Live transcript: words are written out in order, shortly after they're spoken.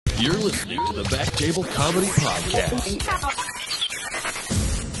You're listening to the Back Table Comedy Podcast.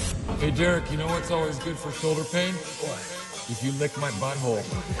 Hey, Derek, you know what's always good for shoulder pain? What? If you lick my butthole.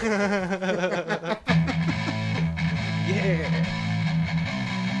 Yeah.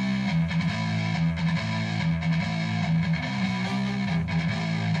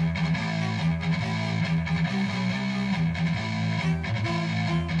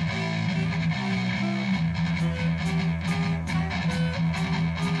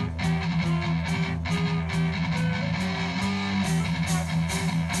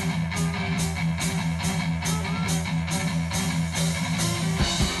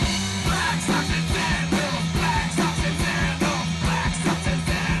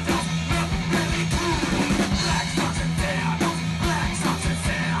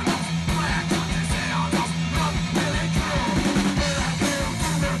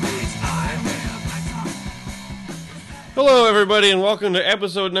 Hello, everybody, and welcome to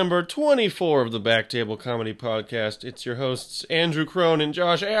episode number 24 of the Back Table Comedy Podcast. It's your hosts, Andrew Crone and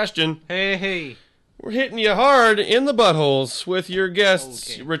Josh Ashton. Hey. We're hitting you hard in the buttholes with your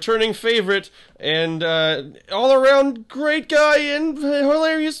guests, returning favorite, and all-around great guy and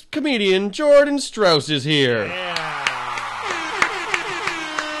hilarious comedian, Jordan Strauss is here.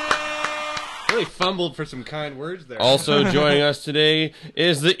 Really fumbled for some kind words there. Also joining us today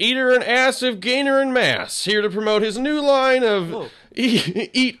is the eater and ass of Gainer and Mass, here to promote his new line of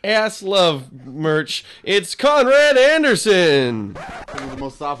Eat Ass Love merch. It's Conrad Anderson. One of the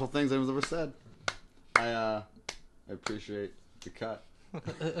most thoughtful things anyone's ever said. I appreciate the cut.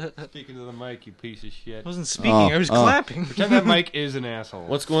 Speaking to the mic, you piece of shit. I wasn't speaking, I was clapping. Pretend that mic is an asshole.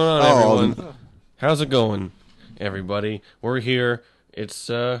 What's going on, everyone? How's it going, everybody? We're here. It's,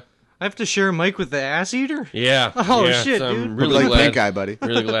 I have to share a mic with the ass eater? yeah. Oh, yeah, shit, so I'm dude. really Like glad, pink eye, buddy.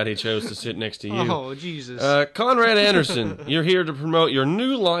 really glad he chose to sit next to you. Oh, Jesus. Conrad Anderson, you're here to promote your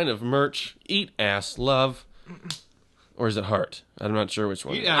new line of merch, Eat Ass Love. Or is it Heart? I'm not sure which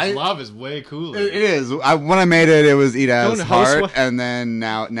one. Eat Ass Love is way cooler. It is. When I made it, it was Eat Ass Don't Heart, housewi- and then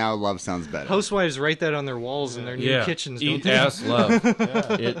now Love sounds better. Housewives write that on their walls in their new kitchens, don't Eat they? Ass Love.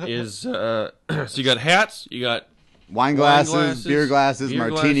 It is, so you got hats, you got Wine glasses, beer glasses,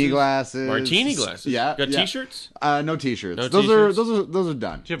 martini glasses. Martini glasses? Yeah. Got t-shirts? No t-shirts. No those t-shirts? are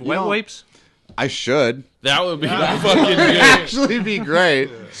done. Do you have wet wipes? I should. That would be fucking good. Actually be great.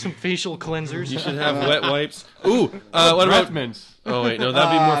 Some facial cleansers? You should have wet wipes. Ooh, what about... mints? Oh, wait, no,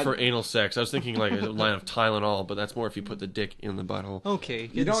 that'd be more for anal sex. I was thinking like a line of Tylenol, but that's more if you put the dick in the butthole. Okay.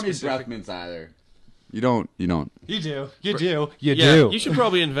 You don't need breath mints either. You don't. You do. You should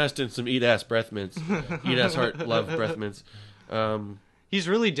probably invest in some Eat-Ass breath mints. Eat-Ass Heart Love breath mints. He's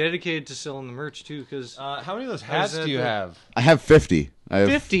really dedicated to selling the merch, too, because... How many of those hats do you have? I have 50. I have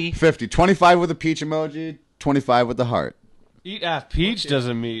 50? 50. 25 with a peach emoji, 25 with the heart. Eat Ass Peach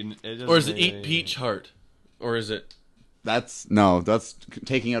doesn't mean... Or is it Eat Peach Heart? Or is it... That's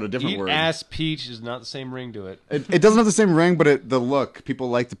taking out a different word. Eat Ass Peach is not the same ring to it. It doesn't have the same ring, but the look. People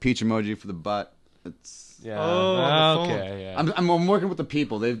like the peach emoji for the butt. It's... Yeah. Oh, okay, yeah. I'm working with the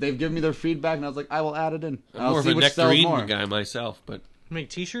people. They've given me their feedback, and I was like, I will add it in. I'm more of a nectarine guy myself, but... Make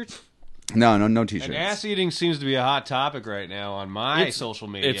t-shirts? No t-shirts. And ass eating seems to be a hot topic right now on my social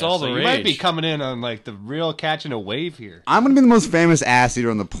media. It's all the so rage. You might be coming in on like the real catching a wave here. I'm gonna be the most famous ass eater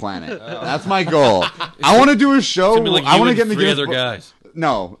on the planet. That's my goal. I want to do a show. It's gonna be like I want to and get in the three Guinness other Book- guys.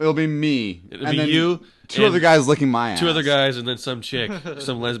 No, it'll be me. It'll and be then you, two and other guys licking my ass. Two other guys, and then some chick,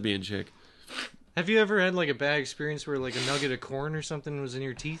 some lesbian chick. Have you ever had, like, a bad experience where, like, a nugget of corn or something was in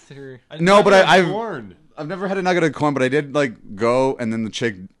your teeth? Or No, but I've warned. I've never had a nugget of corn, but I did like go, and then the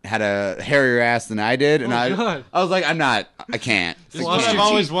chick had a hairier ass than I did, and God. I was like, I can't. This is what I've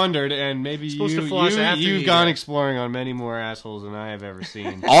always wondered, and maybe supposed to floss after you've you gone eat. exploring on many more assholes than I have ever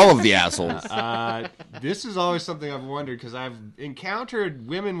seen. All of the assholes. This is always something I've wondered, because I've encountered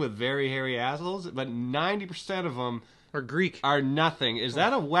women with very hairy assholes, but 90% of them Or Greek. are nothing. Is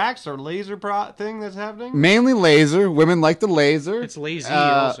that a wax or laser thing that's happening? Mainly laser. Women like the laser. It's lazy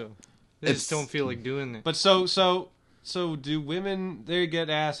also. They it's- just don't feel like doing it. But so do women? They get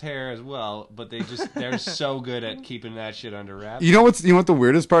ass hair as well, but they're so good at keeping that shit under wraps. You know what the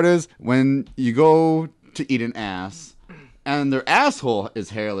weirdest part is? When you go to eat an ass, and their asshole is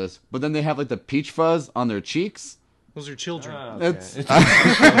hairless, but then they have like the peach fuzz on their cheeks. Those are children. Okay.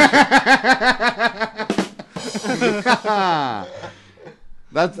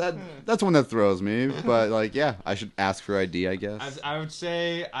 That's one that throws me. But like, yeah, I should ask for ID, I guess. I would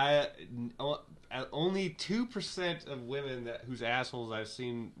say only 2% of women whose assholes I've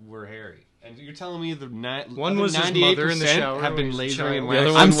seen were hairy. And you're telling me One was his 98% mother in the shower have been when he was a lasering and child. The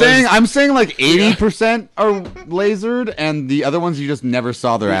other waxing? one I'm saying like 80% are lasered, and the other ones you just never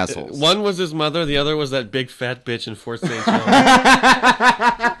saw their assholes. One was his mother, the other was that big fat bitch in Fort St. John.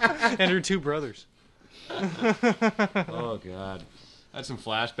 And her 2 brothers. Oh god, I had some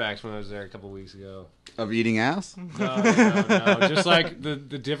flashbacks when I was there a couple weeks ago. Of eating ass? No. Just like the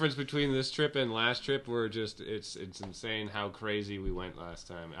difference between this trip and last trip, were just it's insane how crazy we went last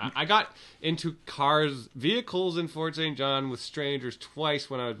time. I got into vehicles in Fort St. John with strangers twice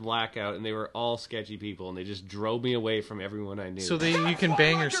when I was blackout, and they were all sketchy people, and they just drove me away from everyone I knew. So you can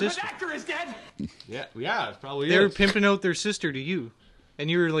bang her sister. yeah, it probably They were is. pimping out their sister to you. And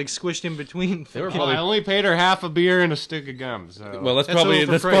you were like squished in between. They were Well, probably I only paid her half a beer and a stick of gum. So well. That's That's probably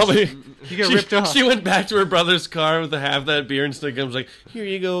overpriced. You get ripped off. She went back to her brother's car with half that beer and stick of gum. Was like, "Here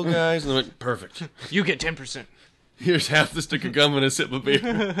you go, guys," and they went, "Perfect. You get 10%. Here's half the stick of gum and a sip of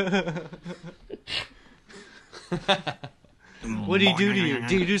beer." What did he do to you?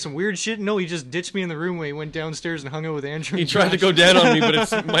 Did he do some weird shit? No, he just ditched me in the room when he went downstairs and hung out with Andrew. He tried to go down on me,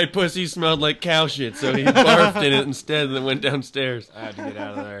 but my pussy smelled like cow shit, so he barfed in it instead and then went downstairs. I had to get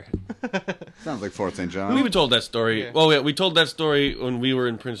out of there. Sounds like Fort St. We John. even told that story. Yeah. Oh, yeah, we told that story when we were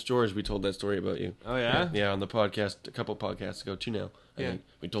in Prince George. We told that story about you. Oh yeah? Yeah, on the podcast, a couple podcasts ago, 2 now. I Yeah. think.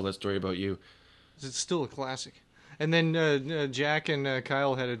 We told that story about you. It's still a classic. And then Jack and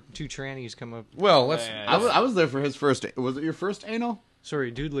Kyle had 2 trannies come up. Well, let's. Yeah. I was there for his first. Was it your first anal? Sorry,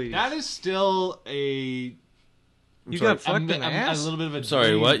 dude ladies. That is still you You got fucked in the ass? a little bit of a Sorry,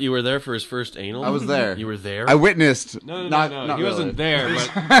 dream. what? You were there for his first anal? I was there. You were there? I witnessed. No, not he really. wasn't there,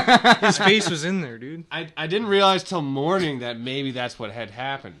 but His face was in there, dude. I didn't realize till morning that maybe that's what had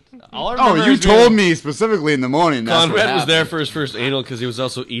happened. All I Oh, remember you is told me specifically in the morning. That's what Conrad was there happened. for his first anal because he was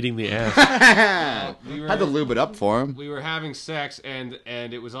also eating the ass. we were, Had to lube it up for him. we were having sex and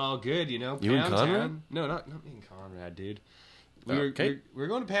it was all good, you know. You and Pound Conrad? Town. No, not me and Conrad, dude. Okay. We were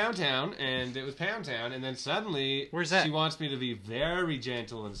going to Pound Town, and it was Pound Town, and then suddenly Where's that? she wants me to be very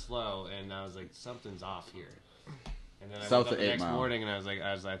gentle and slow, and I was like, something's off here. And then I South woke up of the 8 next Mile. morning, and I was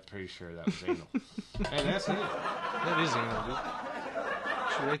pretty sure that was anal. And that's it. That is anal, dude.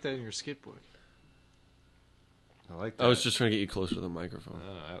 You should write that in your skit book. I like that. I was just trying to get you closer to the microphone.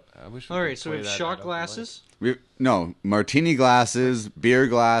 I wish we All could right, so we play have that shot out glasses. No, martini glasses, beer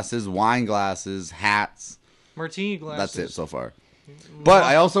glasses, wine glasses, hats. Martini glasses. That's it so far. But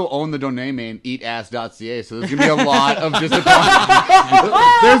I also own the domain name eatass.ca, so there's gonna be a lot of disappointed.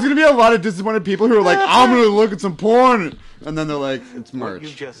 There's gonna be a lot of disappointed people who are like, "I'm gonna look at some porn," and then they're like, "It's What you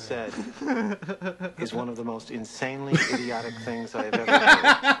merch." just said is one of the most insanely idiotic things I have ever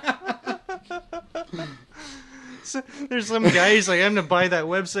heard. There's some guy who's like, I'm gonna buy that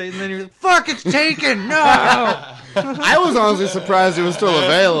website, and then you're like, fuck, it's taken! No! I was honestly surprised it was still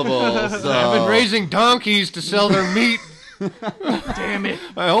available. I've been So. raising donkeys to sell their meat. Damn it.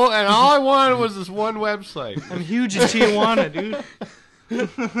 And all I wanted was this one website. I'm huge in Tijuana, dude.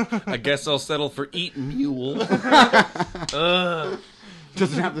 I guess I'll settle for Eating Mule. Doesn't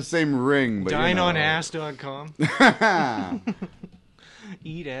have the same ring, but DineOnAss.com.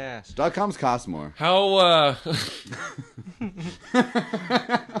 Eat ass. .coms cost more. How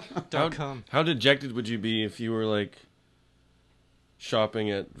 .com. how dejected would you be if you were like shopping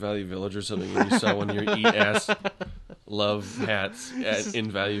at Value Village or something and you saw one of your Eat Ass Love hats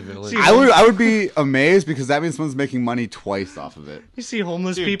in Value Village? I would be amazed because that means someone's making money twice off of it. You see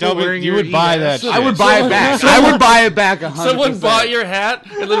homeless Dude, people Dummy, wearing you your would buy Eat that Ass. shit. I would buy it back. I would buy it back 100%. Someone bought your hat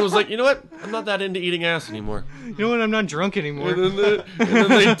and then was like, you know what? I'm not that into eating ass anymore. You know what? I'm not drunk anymore. And then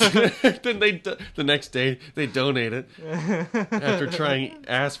the next day they donate it after trying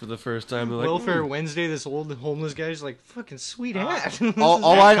ass for the first time. They're like, Welfare Wednesday, this old homeless guy's like, fucking sweet hat.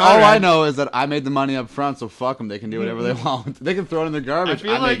 All I know is that I made the money up front, so fuck them. They can do whatever they want. They can throw it in the I garbage.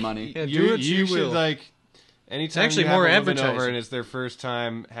 feel I like made money. Yeah, do you, what you you should will. like anytime actually you have more a woman advertising. over and it's their first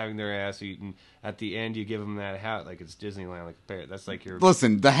time having their ass eaten. At the end, you give them that hat like it's Disneyland, like a bear. That's like your.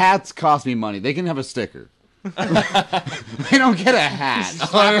 Listen, the hats cost me money. They can have a sticker. They don't get a hat.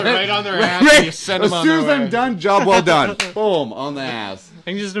 Slap it right on their ass. Right. And you send As them on soon their as way. I'm done, job well done. Boom, on the ass.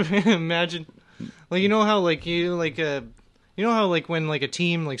 I can just imagine, like, you know how like when like a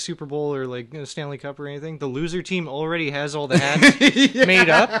team like Super Bowl or like Stanley Cup or anything, the loser team already has all the hats made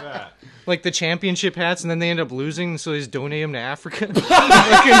up, like the championship hats, and then they end up losing, so they just donate them to Africa.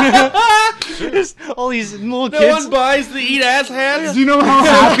 Just all these little no kids. one buys the Eat Ass hats. Do you know how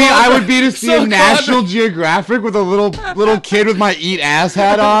happy I would be to see So a National Geographic with a little kid with my eat ass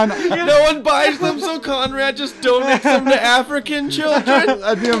hat on? No one buys them, so Conrad just donates them to African children.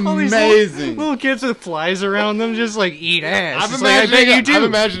 That'd be All these amazing. little kids with flies around them, just like eat ass. ass. I'm It's like, I bet you do. I'm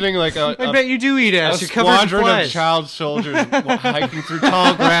imagining like a I bet you do eat a ass. You're covered in squadron of flies. child soldiers hiking through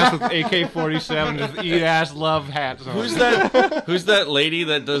tall grass with AK-47s with eat ass love hats on. Who's that lady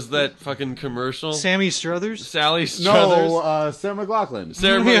that does that fucking commercial? Sammy Struthers? Sally Struthers. No, Sarah McLachlan.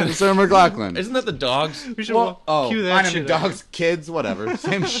 Sarah, Sarah McLachlan. Isn't that the dogs? We should cue that I mean, shit up. dogs, kids, whatever.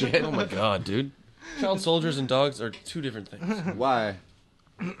 Same shit. Oh my god, dude. Child soldiers and dogs are two different things. Why?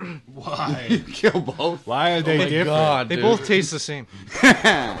 Why? You kill both. Why are they Oh my different? god, They dude. both taste the same.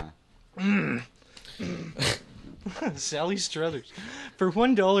 Sally Struthers. For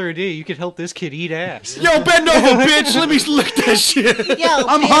 $1 a day, you could help this kid eat ass. Yo, bend over, bitch. Let me lick that shit.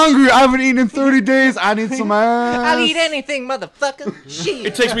 I'm hungry. I haven't eaten in 30 days. I need some ass. I'll eat anything, motherfucker. Shit.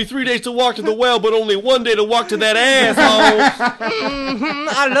 It takes me 3 days to walk to the well, but only 1 day to walk to that asshole.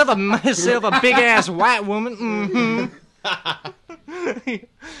 I love myself a big ass white woman.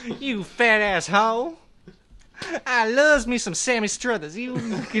 You fat ass hoe. I loves me some Sammy Struthers. You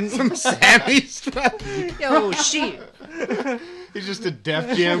some Sammy Struthers. Yo shit. He's just a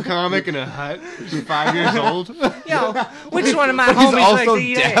Def Jam comic in a hut. He's 5 years old. Yo, which one of my He's homies like also to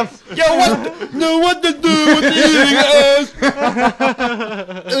eat deaf. ass? Yo, what to do with eating ass?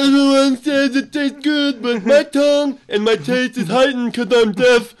 Everyone says it tastes good, but my tongue and my taste is heightened because I'm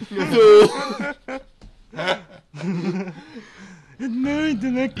deaf. So. Very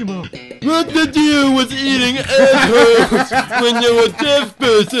delectable. What's the deal with eating assholes when you're a deaf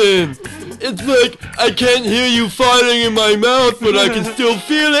person? It's like I can't hear you farting in my mouth, but I can still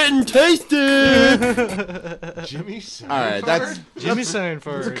feel it and taste it. Jimmy Seinfeld? All right, that's Jimmy it's a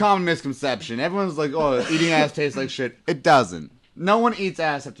Seinfeld. common misconception. Everyone's like, "Oh, eating ass tastes like shit." It doesn't. No one eats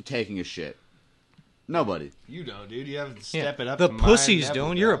ass after taking a shit. Nobody. You don't, dude. You have to step it up. The to pussies mine,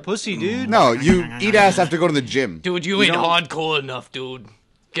 don't. You're a pussy, dude. No, you eat ass after going to the gym. Dude, you ain't don't- hardcore enough, dude.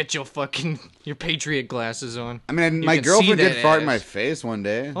 Get your Patriot glasses on. I mean, You my can girlfriend see did that fart in ass. my face one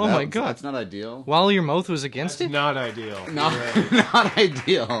day. Oh my God. That's not ideal. While your mouth was against It's it? not ideal. Not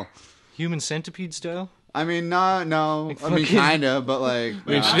ideal. Human centipede style? I mean, no. I mean, fucking- kinda, but like. I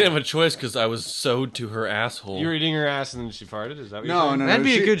mean, she didn't have a choice because I was sewed to her asshole. You were eating her ass and then she farted? Is that what you're No, saying? no, That'd no.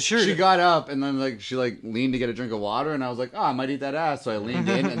 be a She- good shirt. She got up and then she leaned to get a drink of water, and I was like, oh, I might eat that ass. So I leaned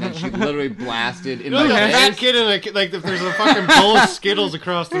in, and then she literally blasted in Like my a fat face. kid in like if there's a fucking bowl of Skittles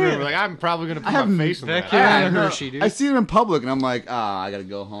across the room, like I'm probably gonna put my face in that. Back here on Yeah, a no, Hershey, dude. I see it in public, and I'm like, I gotta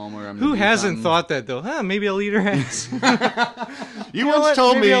go home, or I'm. Who gonna do hasn't something. thought that, though? Maybe I'll eat her ass. You know once what?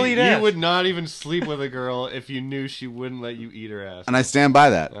 told Maybe I'll me eat you ass. would not even sleep with a girl if you knew she wouldn't let you eat her ass. And I stand by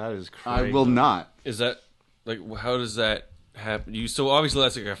that. That is crazy. I will not. Is that like how does that happen? You so obviously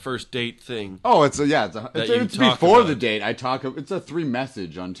that's like a first date thing. Oh, it's you it's talk before about. the date. It's a 3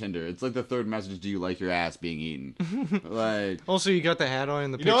 message on Tinder. It's like the 3rd message. Do you like your ass being eaten? Like, Also, you got the hat on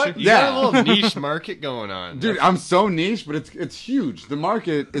in the You picture. know what? You Yeah. got a little niche market going on. dude, I'm so niche, but it's huge. The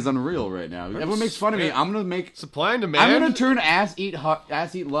market is unreal right now. Everyone makes fun of me. I'm gonna make. Supply and demand. I'm gonna turn ass eat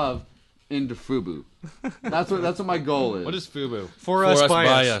love into FUBU. That's what my goal is. What is FUBU? For us, by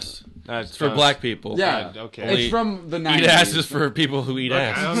us. That's It's for black people. Yeah, okay. It's from the 90s. Eat ass is for people who eat I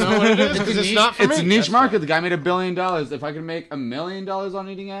ass. don't know what it is because it's not for It's me. a niche That's market. fine. The guy made $1 billion. If I could make $1 million on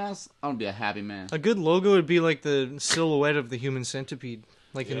eating ass, I'm gonna be a happy man. A good logo would be like the silhouette of the human centipede,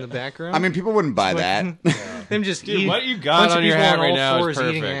 like in the background. I mean, people wouldn't buy that. them just Dude, eat, what you got bunch of on your people hat on right all now is fours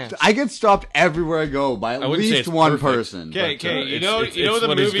eating perfect. ass. I get stopped everywhere I go by at I wouldn't say least it's one perfect. person. Okay, but, okay. You know it's the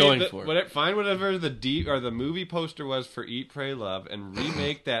what he's movie. going for. Find whatever the the movie poster was for Eat, Pray, Love, and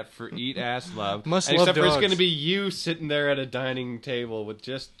remake that for Eat, Ass, Love. Must and love except for it's dogs. going to be you sitting there at a dining table with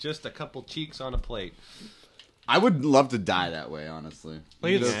just a couple cheeks on a plate. I would love to die that way, honestly.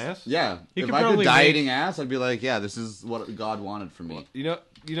 Like Eating it's- ass. Yeah, You if could I could probably die make- eating ass, I'd be like, yeah, this is what God wanted for me.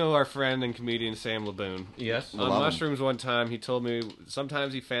 You know our friend and comedian Sam Laboon. Yes. On love him. mushrooms one time, he told me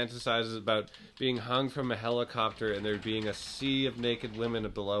sometimes he fantasizes about being hung from a helicopter and there being a sea of naked women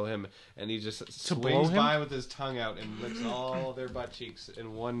below him, and he just blow swings him? by with his tongue out and licks all their butt cheeks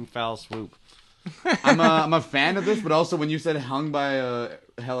in one foul swoop. I'm a fan of this, but also when you said hung by a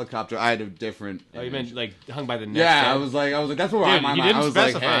helicopter, I had a different. Oh, you meant like hung by the neck? Yeah, head? I was like, that's where Dude, my you mind. didn't I was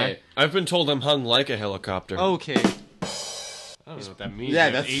specify. like, hey, I've been told I'm hung like a helicopter. Okay. I don't know what that means. Yeah,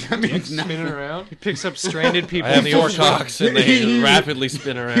 You have that's- 8 that means dicks nothing. spinning around. He picks up stranded people I have in the four ocean. cocks and they rapidly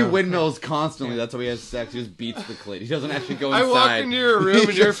spin around. he windmills constantly. That's how he has sex. He just beats the clit. He doesn't actually go I inside. walk into your room and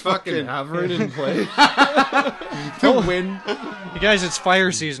He's you're just fucking hovering in place. to win. You guys, it's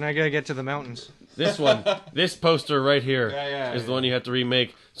fire season. I gotta get to the mountains. This one, this poster right here is the one you have to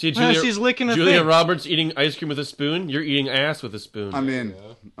remake. See, she's licking a Julia thing. Roberts eating ice cream with a spoon. You're eating ass with a spoon. I'm in.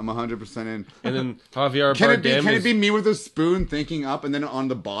 I'm 100% in. And then Javier Can Bardem it be me with a spoon thinking up, and then on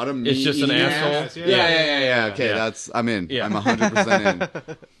the bottom, It's me just an eating asshole? ass? Yeah. Okay, I'm in. Yeah. I'm 100%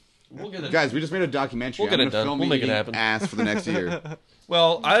 in. We'll get it. Guys, we just made a documentary. We'll get I'm it gonna done. film We'll me make it eating happen. ass for the next year.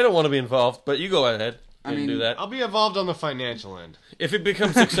 Well, I don't want to be involved, but you go ahead and do that. I'll be involved on the financial end. If it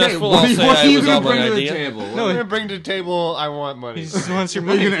becomes successful, What I'll say are I you was gonna on my bring to the idea. table? I'm going to bring to the table, I want money. He just wants your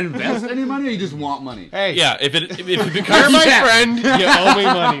Are you money. gonna invest any money, or you just want money? Hey, Yeah, if it you're becomes my friend. You owe me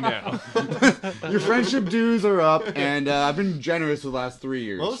money now. Your friendship dues are up, and I've been generous for the last 3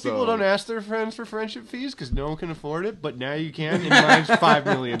 years. Most so. people don't ask their friends for friendship fees because no one can afford it, but now you can, and mine's $5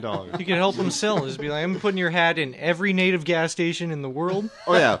 million. You can help them sell. Just be like, I'm putting your hat in every native gas station in the world.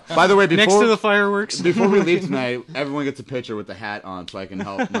 Oh yeah. By the way, Next to the fireworks. before we leave tonight, everyone gets a picture with the hat on, so I can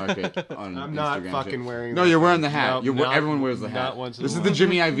help market on I'm not Instagram fucking too. wearing No, that you're thing. wearing the hat. Nope, Everyone wears the not hat. once in This a is the while.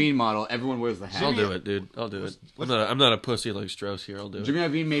 Jimmy Iovine model. Everyone wears the hat. I'll do it, dude. I'll do it. I'm not a pussy like Strauss here. I'll do it. Jimmy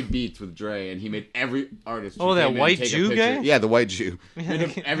Iovine made beats with Dre, and he made every artist. Oh, who that came in white take a Jew picture. guy? Yeah, the white Jew.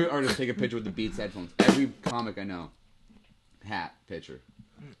 Made every artist take a picture with the Beats headphones. Every comic I know, hat picture.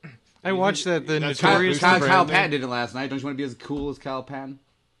 I watched that. The That's Notorious. Kyle- Kyle Patton did it last night. Don't you want to be as cool as Kyle Patton?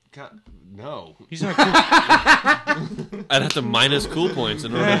 No. He's not cool. I'd have to minus cool points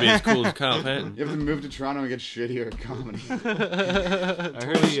in order to be as cool as Kyle Patton. You have to move to Toronto and get shittier at comedy.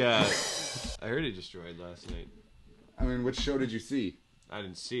 I heard he destroyed last night. I mean, which show did you see? I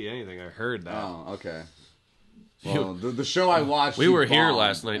didn't see anything. I heard that. Oh, okay. Well, the show I watched. We he were here bombed,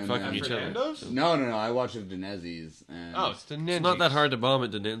 last night and fucking then- each other. Fernando's? No. I watched it at Dinezzi's. And Oh, it's Denenzi's. It's not that hard to bomb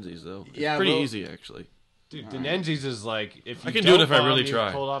at Denenzi's, though. It's Yeah, pretty well- easy, actually. Dude, Denenzi's is like, if you I can do it don't if I bomb, really you've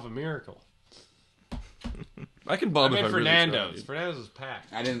try. pulled off a miracle. I can I bomb mean, if I really Fernando's. try. Fernando's is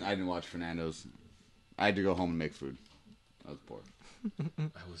packed. I didn't watch Fernando's. I had to go home and make food. I was poor.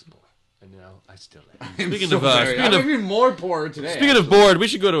 I was bored. And now I still am. Speaking of, I'm even more poor today. Speaking of bored, we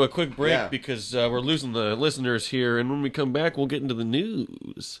should go to a quick break Yeah. because we're losing the listeners here, and when we come back, we'll get into the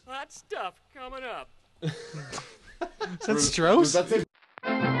news. Hot stuff coming up. Is that Strauss? That's it.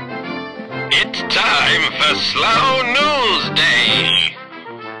 It's time for Slow News Day.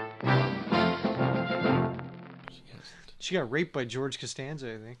 She got raped by George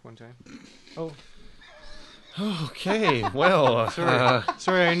Costanza, I think, one time. Oh, Okay, well,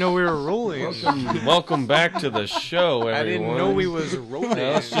 sorry, I know we were rolling. welcome back to the show, everyone. I didn't know we was rolling.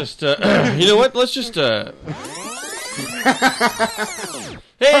 Let's just, you know what? Let's just,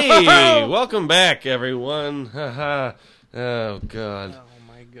 Hey, welcome back, everyone. Haha. Oh, God. Oh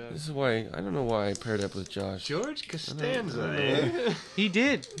my god. This is why, I don't know why I paired up with Josh. George Costanza, eh? He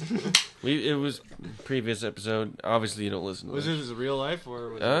did. It was previous episode. Obviously, you don't listen to Was this. it his real life or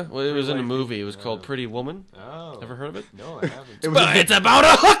was Well, it was in a real-life? movie. It was called Pretty Woman. Oh. Ever heard of it? No, I haven't. It's about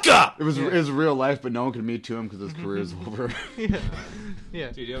a hookup! It was real life, but no one could meet to him because his career is over.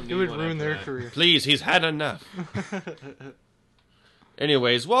 Yeah. Dude, you don't It need would one ruin after their that. career. Please, he's had enough.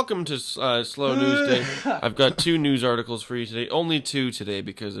 Anyways, welcome to Slow News Day. I've got 2 news articles for you today. Only 2 today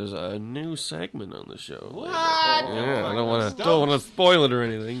because there's a new segment on the show. What? Yeah, I don't want to spoil it or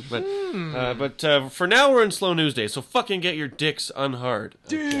anything, but for now we're in Slow News Day, so fucking get your dicks unhard.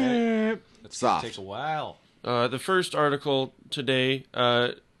 Soft. Take a while. The first article today.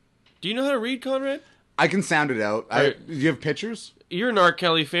 Do you know how to read, Conrad? I can sound it out. Alright. Do you have pictures? You're an R.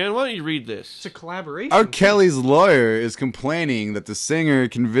 Kelly fan. Why don't you read this? It's a collaboration. R. Kelly's lawyer is complaining that the singer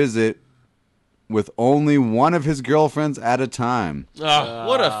can visit with only one of his girlfriends at a time.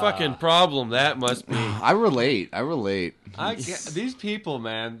 What a fucking problem that must be. I relate. These people,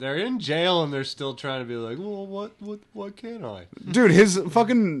 man, they're in jail and they're still trying to be like, well, what can I? Dude, his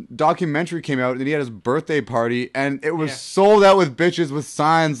fucking documentary came out and he had his birthday party and it was sold out with bitches with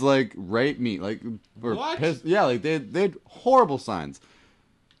signs like rape me, like or What? piss. Yeah, like they had horrible signs.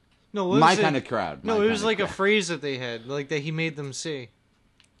 No, what My was it? kind of crowd. No, My it was kinda like a crowd. phrase that they had, like that he made them say.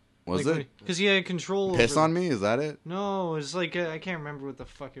 Was like, it? Because he had control Piss over on me? Is that it? No, it was like, I can't remember what the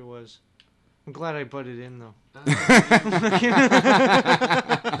fuck it was. I'm glad I butted in, though.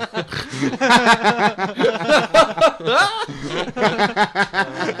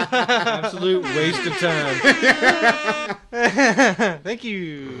 Absolute waste of time. Thank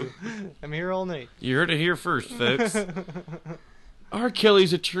you. I'm here all night. You heard it here first, folks. R.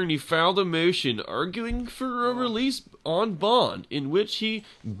 Kelly's attorney filed a motion arguing for a release on bond in which he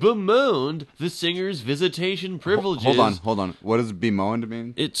bemoaned the singer's visitation privileges. Hold on. What does bemoaned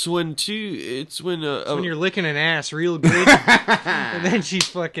mean? It's when When you're licking an ass real good, and then she's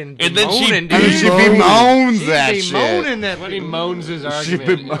fucking And then she- bemoaning, I mean, dude. she bemoans She's that shit. bemoaning that When he thing. moans his She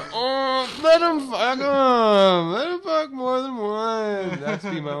argument. bemo- Let him fuck him. Let him fuck more than one. That's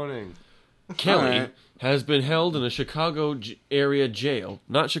bemoaning. Kelly has been held in a Chicago area jail.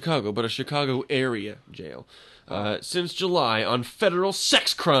 Not Chicago, but a Chicago area jail. Since July on federal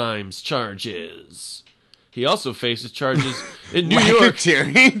sex crimes charges. He also faces charges in New York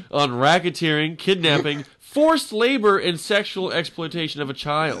on racketeering, kidnapping, forced labor, and sexual exploitation of a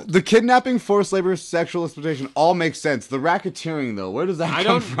child. The kidnapping, forced labor, sexual exploitation all makes sense. The racketeering, though, where does that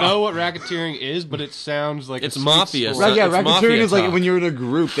come from? I don't know what racketeering is, but it sounds like it's a mafia. Right, yeah, it's racketeering mafia is like talk. when you're in a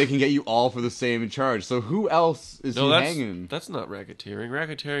group, they can get you all for the same charge. So who else is he hanging? That's not racketeering.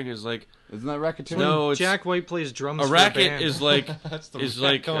 Racketeering is like... Isn't that racketeering? No, it's... Jack White plays drums A for racket band. is like... Rico.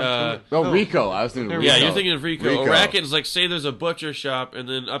 I was thinking Rico. Yeah, you're thinking of Rico. A racket is like, say there's a butcher shop, and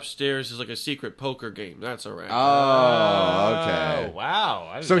then upstairs is like a secret poker game. That's a racket. Oh, okay. Oh,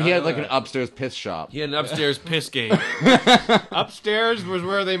 wow. So he had like an upstairs piss shop. He had an upstairs piss game. Upstairs was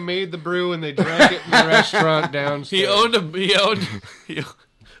where they made the brew and they drank it in the restaurant downstairs. He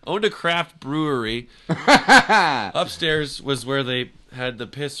owned a craft brewery. Upstairs was where they had the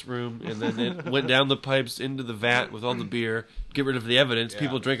piss room, and then it went down the pipes into the vat with all the beer. Get rid of the evidence.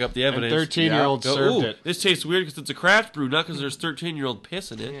 People drink up the evidence. And 13-year-olds served it. This tastes weird because it's a craft brew, not because there's 13-year-old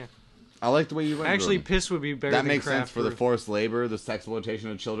piss in it. Yeah. I like the way you went. Actually, Jordan. piss would be better That than makes craft sense for the brew. forced labor, the sex exploitation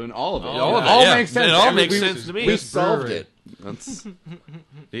of children, all of it. All of it, all yeah. makes sense. It all makes sense to me. We solved it. That's...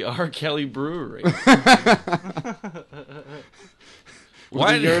 The R. Kelly Brewery.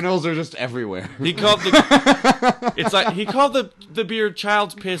 Why the urinals are just everywhere. He called the beer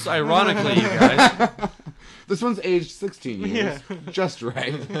child's piss ironically, you guys. This one's aged 16 years. Yeah. Just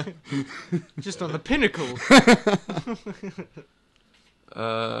right. Just on the pinnacle.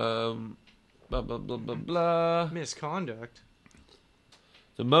 Blah, blah, blah, blah, blah. Misconduct.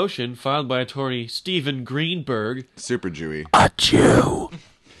 The motion, filed by attorney Stephen Greenberg. Super Jewy. A Jew.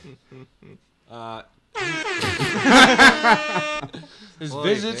 His Oy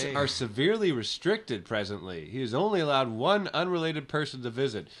visits vey. are severely restricted presently. He is only allowed one unrelated person to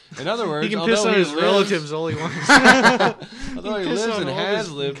visit. In other words, He can piss on his relatives all he wants. Although he piss lives on and all has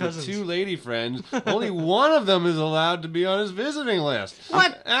his lived cousins. with two lady friends, only one of them is allowed to be on his visiting list.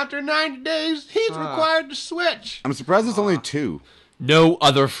 What? After 90 days, he's required to switch. I'm surprised it's only 2. No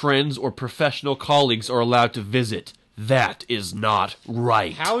other friends or professional colleagues are allowed to visit. That is not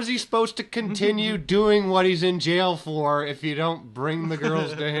right. How is he supposed to continue doing what he's in jail for if you don't bring the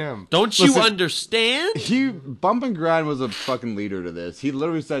girls to him? Don't you understand? Bump and Grind was a fucking leader to this. He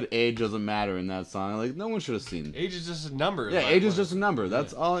literally said age doesn't matter in that song. Like, no one should have seen. Age is just a number. Yeah, age is just a number.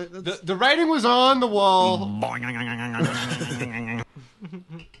 That's all. The writing was on the wall.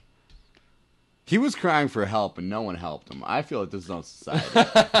 He was crying for help and no one helped him. I feel like this is not society.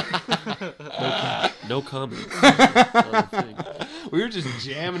 No comment. We were just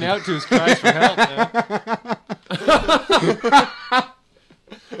jamming out to his cries for help, man.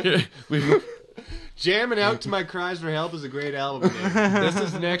 Jamming out to my cries for help is a great album name. This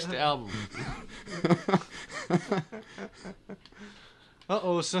is the next album.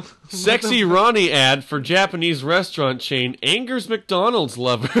 Sexy Ronnie ad for Japanese restaurant chain angers McDonald's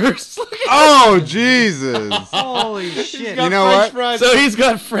lovers. Oh, Jesus. Holy shit. You know what? So he's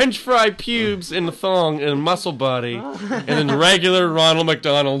got French fry pubes in the thong and muscle body, and then regular Ronald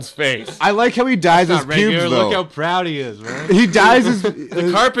McDonald's face. I like how he dyes his pubes, though. Look how proud he is, man. He dyes his... The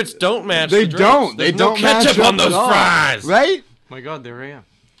carpets don't match. They the don't. drapes. They There's don't no ketchup match on up those at all. fries. Right? My God, there I am.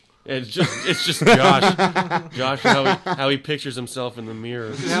 It's just Josh how he pictures himself in the mirror.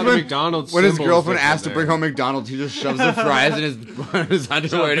 This is how the McDonald's When his symbols girlfriend look asks to there. bring home McDonald's, he just shoves the fries in his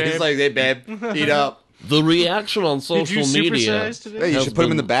underwear and he's like, hey, babe, eat up. The reaction on Did social you media supersize today? Hey, you has should put him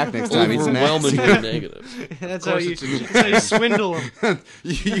in been the back next time. He's nasty. overwhelmingly negative. That's how you swindle him.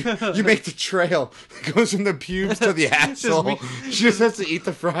 you make the trail. It goes from the pubes to the asshole. She just has to eat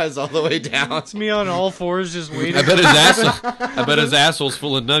the fries all the way down. It's me on all fours just waiting. I bet his asshole's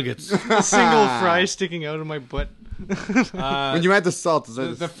full of nuggets. A single fry sticking out of my butt. When you add the salt,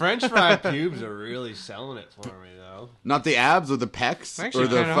 is The French fry pubes are really selling it for me, though. not the abs or the pecs I'm or actually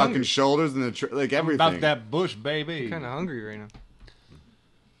the kinda fucking hungry. shoulders and the like everything. About that bush, baby. Kind of hungry right now.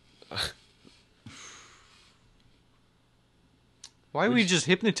 Why are we just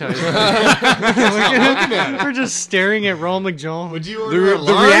hypnotized? We're just staring at Ronald McDonald. Would you The, order a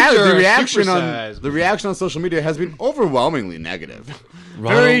large or the a reaction on supersize? the reaction on social media has been overwhelmingly negative.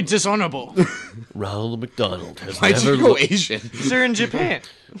 Very dishonorable. Ronald McDonald has Why'd never you go looked. Asian? They're in Japan.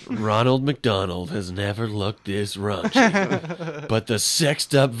 Ronald McDonald has never looked this raunchy. But the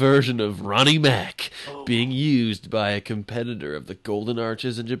sexed up version of Ronnie Mac being used by a competitor of the Golden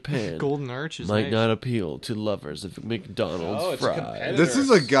Arches in Japan Golden Arch is might nice. not appeal to lovers of McDonald's Oh, it's a fries. competitor.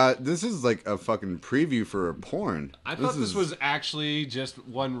 This is like a fucking preview for a porn. I thought this was actually just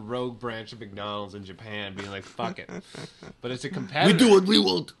one rogue branch of McDonald's in Japan being like, fuck it. But it's a competitor. We do what we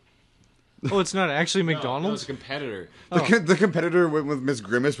want. Oh, it's not actually No, McDonald's? it's a competitor. The competitor went with Miss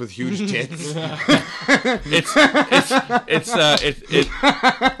Grimace with huge tits. He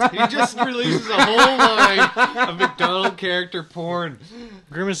just releases a whole line of McDonald character porn.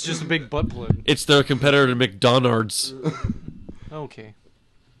 Grimace is just a big butt plug. It's their competitor to McDonald's. Okay.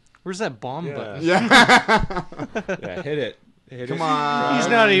 Where's that bomb button? Yeah. Yeah, hit it. Come on. He's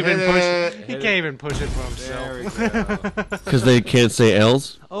not even Hit pushing. it. He can't even push it for himself. There we go. Because they can't say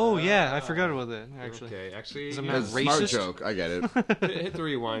L's? Oh yeah, I forgot about that. Actually, Okay, actually, I'm yeah, not That's a smart racist. joke. I get it. hit the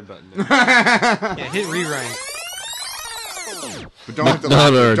rewind button. There. Yeah, hit rewind. But don't hit the McDonald's.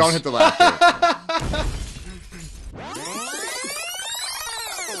 laughter. Don't hit the laughter.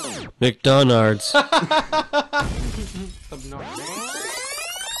 McDonald's.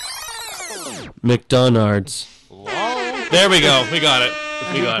 McDonald's. There we go. We got it.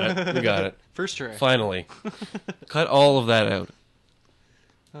 We got it. We got it. First try. Finally. Cut all of that out.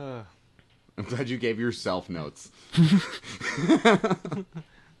 I'm glad you gave yourself notes.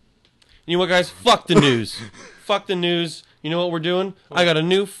 You know what, guys? Fuck the news. Fuck the news. You know what we're doing? I got a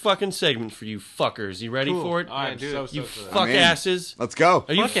new fucking segment for you fuckers. You ready Cool. for it? I'm dude. so You for that. fuck I'm in. asses. Let's go.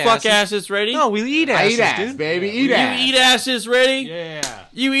 Are you Fuck fuck asses. asses ready? No, we eat I asses, eat ass, dude. baby. Eat You ass. eat asses ready? Yeah.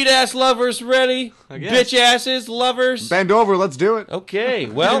 You eat ass lovers ready? I guess. Bitch asses lovers? Bend over. Let's do it. Okay,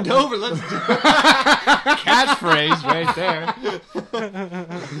 well, Bend over, let's do it. Catchphrase right there.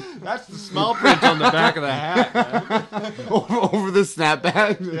 That's the small print on the back of the hat, man. Over the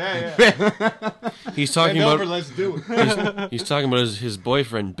snapback. Yeah. he's talking Bend over, about let's do it. he's talking about his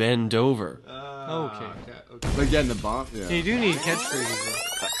boyfriend Ben Dover. Okay. Like getting the bomb. Yeah. You do need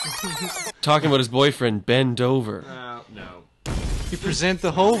catchphrases. Talking about his boyfriend Ben Dover. No. You present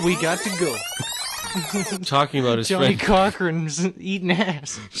the whole, we got to go. Talking about his Johnny friend. Cochran's eating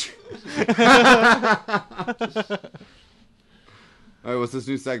ass. All right, what's this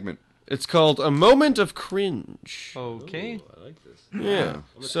new segment? It's called A Moment of Cringe. Okay. I like this. Yeah.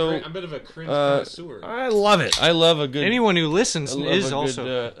 So I'm a bit of a cringe connoisseur. I love it. I love a good. Anyone who listens I love is a also.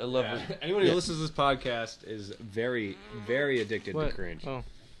 Good, I love Yeah. it. Anyone who listens to this podcast is very, very addicted What? to cringe. Oh.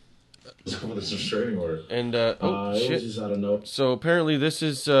 With this restraining order. And It oh was shit. just out of no. So apparently this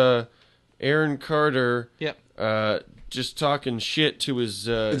is Aaron Carter. Yep. Just talking shit to his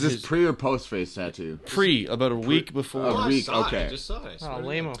Is this his pre or post face tattoo? pre about a week before. Oh, I week, saw it. okay. I just saw it. Oh,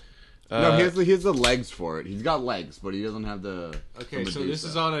 lame-o. No, he has the legs for it. He's got legs, but he doesn't have the. Okay, the so this Medusa.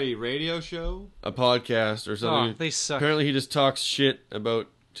 is on a radio show. a podcast or Oh, something. they suck. Apparently he just talks shit about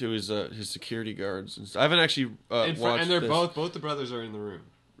to his security guards. And I haven't actually watched. And they're this. both the brothers are in the room.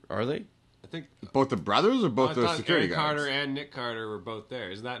 Are they? I think both the brothers or both I the thought security Aaron guards. Carter and Nick Carter were both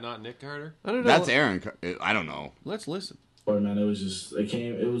there. Is that not Nick Carter? I don't know. That's Aaron. I don't know. Let's listen. Or man, it was just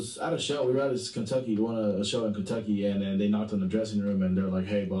it was at a show. We were at this Kentucky, doing a show in Kentucky, and then they knocked on the dressing room, and they're like,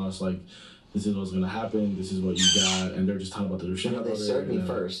 "Hey, boss, like, this is what's gonna happen. This is what you got," and they're just talking about the restraining order. They served me and,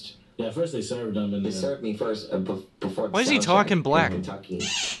 first. Yeah, first they served them, and They served me first before. Why is he sound talking check black? in Kentucky.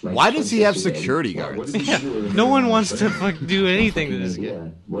 Why does he have Yesterday. security What guards? did he do? No one wants to do anything to this Yeah.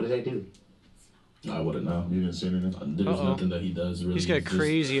 guy. What did I do? I wouldn't know. You didn't see anything? There's Uh-oh. nothing that he does really. He's got He just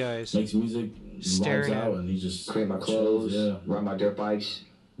crazy eyes. Makes music, Staring vibes at out, him. and he just Create my clothes, Yeah, ride my dirt bikes,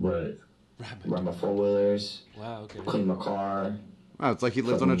 right. ride my four wheelers, Wow. Okay. clean my car. Oh, it's like he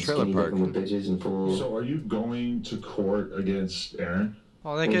lives on a fucking trailer skinny park. dipping with bitches and pools. So are you going to court against Aaron?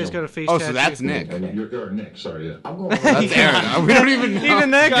 Oh, that guy's got a face Oh, tattoo. so that's Nick. You're Nick, sorry, yeah. I'm going. That's Aaron. We don't even know.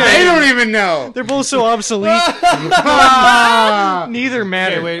 Even that They guy. don't even know. They're both so obsolete. Neither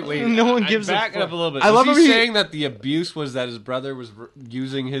matter. Okay, wait. No one gives a back it fuck. up a little bit. I Was love he him, he- saying that the abuse was that his brother was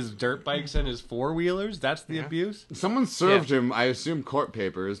using his dirt bikes and his four wheelers? That's the abuse. Someone served him, I assume, court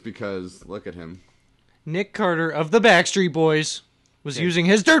papers because look at him. Nick Carter of the Backstreet Boys was using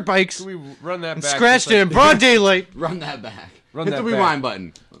his dirt bikes Can we run that and back? scratched just it in like- broad daylight. Run that back. Run Hit that the back. rewind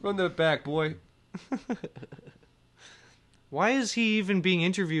button. Run that back, boy. Why is he even being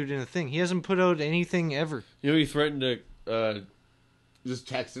interviewed in a thing? He hasn't put out anything ever. You know he threatened to Just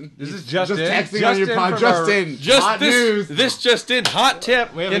texting. This is just in. texting on your Just in pod. from Just our- in. just Hot this news. this just in hot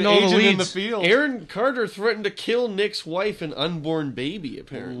tip. We have Getting an all the agent in the leads. field. Aaron Carter threatened to kill Nick's wife and unborn baby.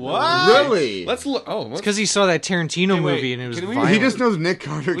 Apparently. What? Really? Let's look. Oh, let's, Because he saw that Tarantino Hey, wait, movie and it was can we- violent. He just knows Nick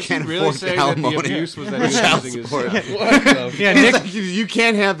Carter Was can't he really afford saying the that the alimony. abuse was that he was Child using his support. stuff? what the yeah, He's Nick. like, you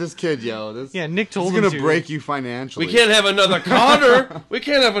can't have this kid, yo. This, Yeah, Nick this told is him gonna to. break you financially. We can't have another Carter. We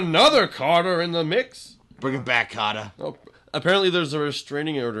can't have another Carter in the mix. Bring it back, Carter. Oh, apparently there's a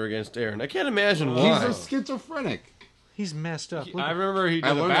restraining order against Aaron. I can't imagine why. He's a schizophrenic. He's messed up. I remember he I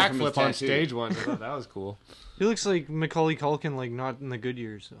did a learned that from his backflip on tattoo. stage once. I thought that was cool. He looks like Macaulay Culkin, like not in the good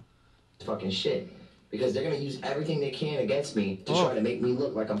years. So. Fucking shit. Because they're gonna use everything they can against me to Oh. try to make me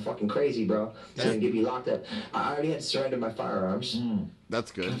look like I'm fucking crazy, bro. And then get me locked up. I already had to surrender my firearms.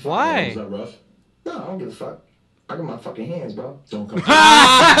 That's good. Is Why? that rough? No, I don't give a fuck. I got my fucking hands, bro. Don't come.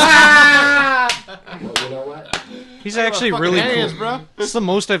 Well, you know what? He's actually really hands, cool. bro. It's the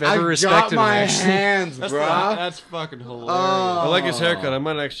most I've ever I got respected my him. Actually. hands, bro. That's fucking hilarious. I like his haircut. I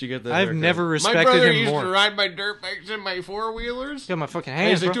might actually get that I've haircut. never My respected brother him used more. to ride my dirt bikes and my four-wheelers. Got my fucking And he's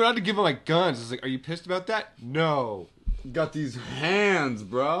hands, like, bro. dude, I had to give him my guns. It's like, are you pissed about that? No. Got these hands,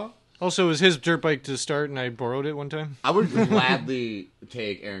 bro. Also, it was his dirt bike to start, and I borrowed it one time. I would gladly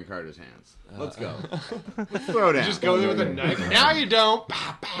take Aaron Carter's hands. Let's go. Let's throw down. Just go there with a knife. Now you don't.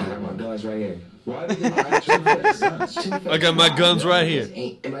 I got my guns right here. Why did they actually put his guns? I got my guns right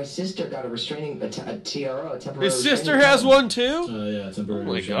here. And my sister got a restraining, a TRO, a temporary. His sister restraining has order. one too? Yeah, temporary. Oh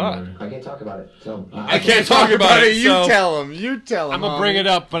my restraining God. order. I can't talk about it. Tell 'em. I can't talk about it. You tell him. You tell him. I'm going to bring it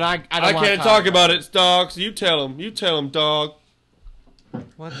up, but I I don't can't talk about it, dogs. You tell him. You tell him, dog.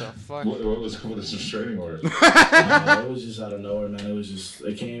 What the fuck? What was this restraining order? It was just out of nowhere, man. It was just,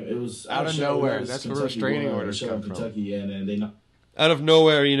 it was Out of show. nowhere. It was That's where Kentucky. restraining We were on a orders show come in from. Kentucky, and then they knocked. Out of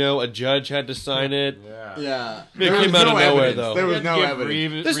nowhere, you know, a judge had to sign it. Yeah. Yeah. It came out of nowhere, though. There was no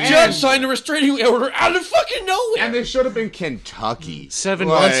evidence. This judge signed a restraining order out of fucking nowhere. And they should have been Kentucky. 7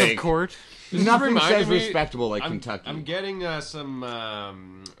 months of Like, court. Nothing reminded says me- respectable like I'm, Kentucky. I'm getting some,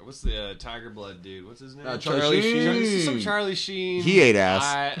 what's the Tiger Blood dude? What's his name? Charlie Sheen. Some Charlie Sheen. He ate ass.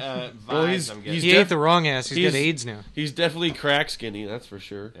 Vibes Well, I'm he's getting. He ate the wrong ass. He's got AIDS now. He's definitely crack skinny, that's for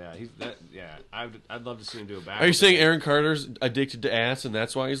sure. Yeah, he's that. Yeah, I'd love to see him do a back. Are you saying Aaron Carter's addicted to ass and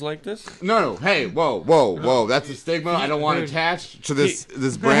that's why he's like this? No. Hey, whoa. That's a stigma I don't want attached to this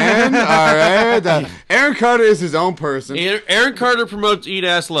brand. All right. Aaron Carter is his own person. Aaron Carter promotes Eat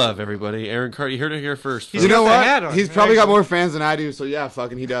Ass Love, everybody. Aaron Carter, you heard it here first. You know got the hat what? on. He's probably got more fans than I do, so yeah,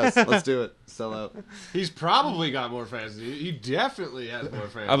 fucking he does. Let's do it. Sell out. He's probably got more fans. He definitely has more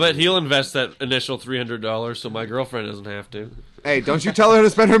fans. I bet he'll invest that initial $300 so my girlfriend doesn't have to. Hey, don't you tell her to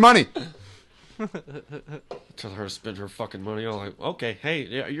spend her money. Tell her to spend her fucking money. I'm like, okay, hey,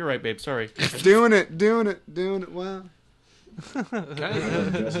 yeah, you're right, babe. Sorry. doing it well.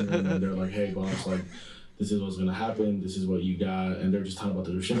 dressing room, and they're like, "Hey, boss, like, this is what's gonna happen. This is what you got," and they're just talking about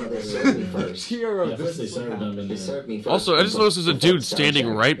the restraining order. They served me first. Yeah, first they served them, and They then served me first. Also, I just noticed there's a dude standing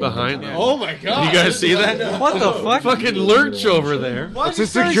right behind him. Oh my god! You guys see that? What the fuck? Fucking lurch over there. Why It's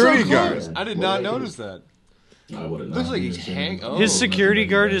is a he standing security so guard. close? I did not notice that. I would have. Looks like he's hanging. Oh. His security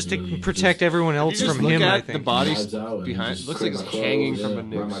guard is to protect everyone You else just from look him, at I the think. body Knives out and behind. just Looks like my it's clothes, hanging yeah, from a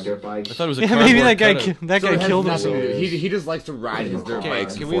Ride my noose. dirt bikes. I thought it was a Yeah, maybe cardboard that guy cutout. that So guy it has killed nothing himself. to do- He just likes to ride his dirt Okay,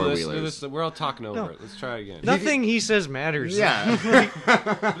 bikes can and we four listen to wheelers. this? We're all talking over it. Let's try again. Nothing he says matters. Yeah.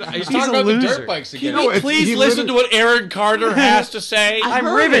 He's a talking about the loser. dirt bikes Can again. No, you it's- please he listen to what Aaron Carter has to say? I'm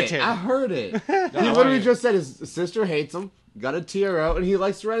heard riveted. it. I heard it. He literally just said his sister hates him, got a TRO, and he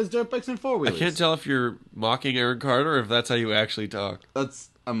likes to ride his dirt bikes and four I wheelers. can't tell if you're mocking Aaron Carter or if that's how you actually talk. That's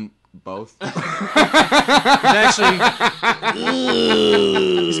both. He's actually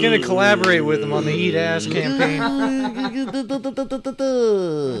he's gonna collaborate with him on the Eat Ass campaign.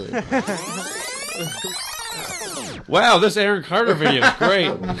 Wow, this Aaron Carter video is great.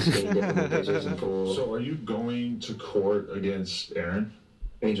 So are you going to court against Aaron?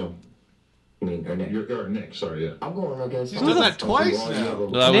 Angel. I mean, or Nick. Or Nick, sorry, yeah. I'm going against. He's done that twice now. No,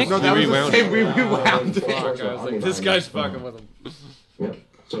 that Nick? was, No, that he was the rewound same. it. We rewound it. Fuck, I was like, this guy's fucking with him. Yep.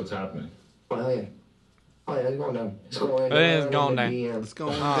 So it's happening. Oh, hell yeah. Oh, yeah, it's going down. It's going down. It is going down. It's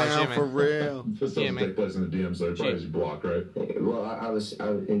going Oh, down Jimmy. for real. This Yeah, doesn't man. take place in the DM, so they probably just block, right? Well, I was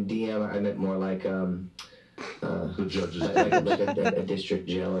in DM. I meant more like The judges. like a district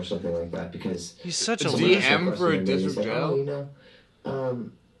jail or something like that, because He's such a it's loser. DM for a and they district said, jail? "Oh, you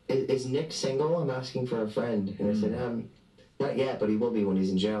know, is Nick single? I'm asking for a friend." And I said, not yet, but he will be when he's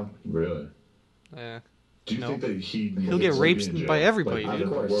in jail. Really? Yeah. Do you No. think that he'll He'll get raped by everybody, Of dude.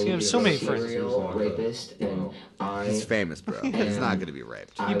 course. He's gonna have so many friends. Serial rapist, and He's famous, bro. He's not gonna be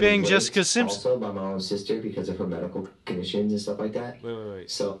raped. I He was banged raped Jessica Simpson. also by my own sister because of her medical conditions and stuff like that.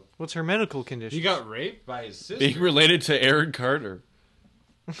 Wait. So What's her medical condition? He got raped by his sister. Being related to Aaron Carter.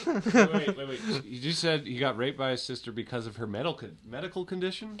 Wait. You just said he got raped by his sister because of her medical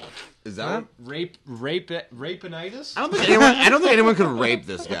condition? Is that? Rapinitis? I don't think anyone could rape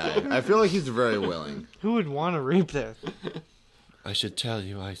this guy. I feel like he's very willing. Who would want to rape that? I should tell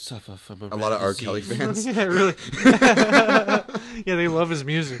you, I suffer from A lot of R. Kelly fans. Yeah, really. Yeah, they love his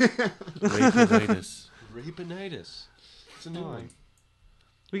music. Rapinitis. Rapinitis. It's a new one.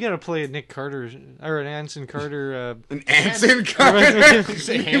 We gotta play a Nick Carter or an Anson Carter. An Anson Carter?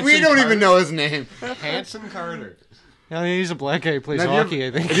 We don't even know his name. Hanson Carter. I mean, he's a black guy who plays hockey,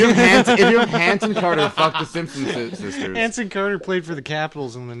 I think. If you have Hanson Carter, fuck the Simpson sisters. Anson Carter played for the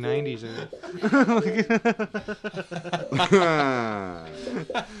Capitals in the 90s.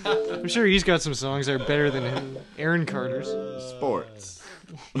 I'm sure he's got some songs that are better than Aaron Carter's. Sports.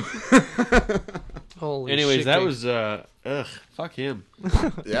 Holy Anyways, shit, that Dave. was fuck him.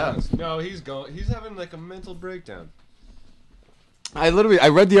 Yeah. No, he's having like a mental breakdown. I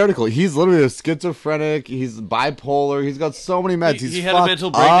read the article. He's literally a schizophrenic. He's bipolar. He's got so many meds. He had a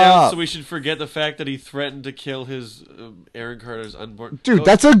mental breakdown, so we should forget the fact that he threatened to kill his Aaron Carter's unborn. Dude,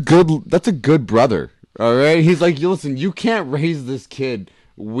 that's a good brother. All right, he's like, listen, you can't raise this kid.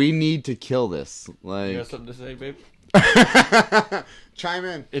 We need to kill this. Like, You got something to say, babe? Chime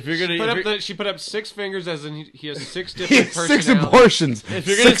in. If you're gonna, She put up 6 fingers, as in he has 6 different He has personalities. 6 abortions. If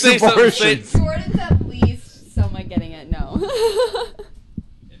you're gonna say something, Jordan's at least somewhat getting it. No.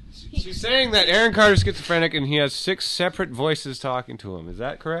 She's saying that Aaron Carter's schizophrenic and he has 6 separate voices talking to him. Is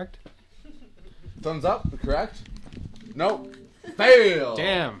that correct? Thumbs up. Correct. Nope. Fail.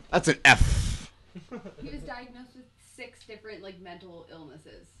 Damn. That's an F. He was diagnosed with 6 different mental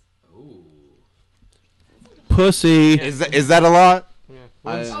illnesses. Ooh. pussy. Is that a lot?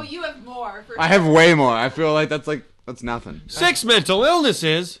 Oh, you have more. I have way more. I feel like that's nothing. 6 mental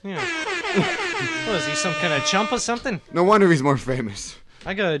illnesses. Yeah. What is he, some kind of chump or something? No wonder he's more famous.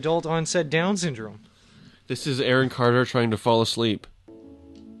 I got adult onset Down syndrome. This is Aaron Carter trying to fall asleep.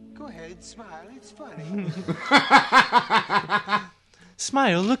 Go ahead, smile. It's funny.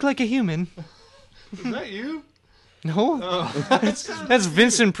 Smile, look like a human. Is that you? No, that's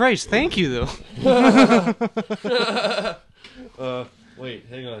Vincent Price. Thank you, though. Wait,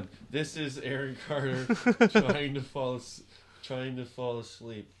 hang on. This is Aaron Carter trying to fall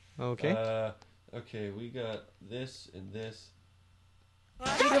asleep. Okay. Okay, we got this and this.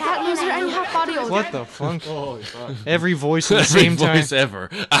 Cat loser and you have body odor. What the fuck? Holy fuck. Every voice at the same time. Every voice ever.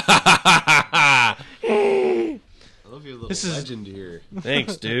 I love your little legend here.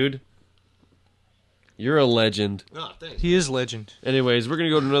 Thanks, dude. You're a legend. Oh, thanks. He is legend. Anyways, we're gonna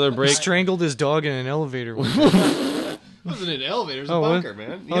go to another break. He strangled his dog in an elevator. It wasn't an elevator, it was a bunker,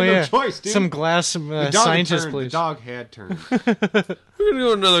 man. You had no choice, dude. Some glass scientist turned. place. The dog had turned. We're gonna go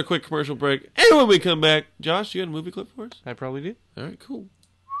to another quick commercial break, and when we come back, Josh, you got a movie clip for us? I probably do. All right, cool.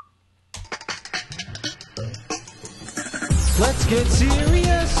 Let's get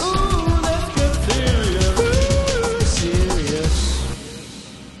serious. Ooh, let's get serious. Ooh, serious.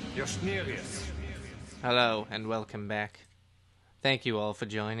 You're serious. Hello and welcome back. Thank you all for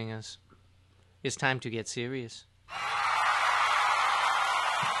joining us. It's time to get serious.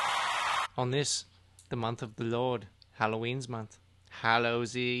 On this, the month of the Lord, Halloween's month,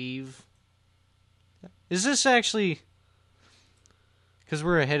 Hallows Eve. Is this actually... Because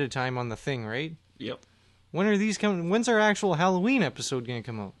we're ahead of time on the thing, right? Yep. When are these coming? When's our actual Halloween episode gonna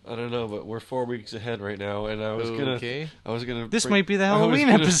come out? I don't know, but we're 4 weeks ahead right now, and I was gonna. This might be the Halloween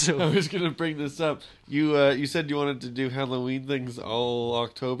episode. I was gonna bring this up. You said you wanted to do Halloween things all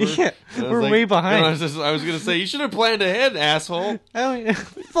October. Yeah, and I was we're way behind. I was gonna say you should have planned ahead, asshole.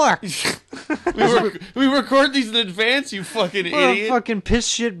 Fuck. we record these in advance, you fucking What idiot. a fucking piss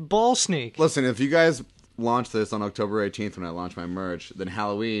shit ball snake. Listen, if you guys launch this on October 18th when I launch my merch, then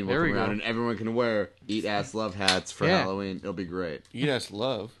Halloween will There we come around go. and everyone can wear Eat Ass Love hats for Yeah. Halloween. It'll be great. Eat ass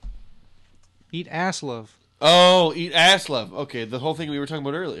love. Eat ass love. Oh, eat ass love. Okay, the whole thing we were talking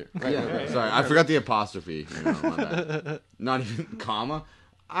about earlier. Right, Yeah, right. sorry, I forgot the apostrophe. My bad. Not even comma.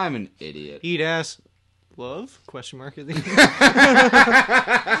 I'm an idiot. Eat ass love? Question mark at the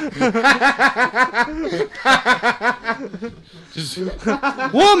Just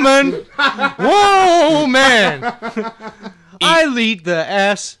woman! Whoa, man! I'll eat the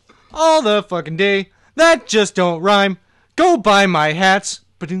ass all the fucking day. That just don't rhyme. Go buy my hats.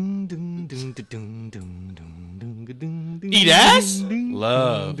 eat ass?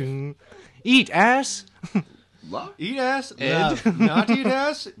 Love. Eat ass? Love? Eat ass, Ed. love. Not eat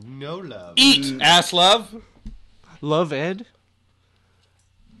ass, no love. Eat ass love. Love Ed?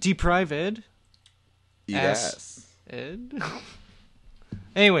 Deprive Ed? Eat ass. Ed?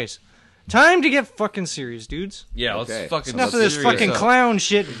 Anyways, time to get fucking serious, dudes. Yeah, Okay. let's fucking. Enough of this serious fucking up. clown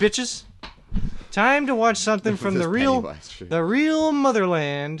shit, bitches. Time to watch something from This the real Pennywise shit.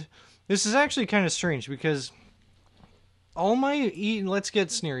 motherland. This is actually kind of strange because all my let's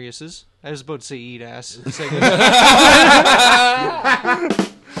get seriouses. I was about to say eat ass. segment.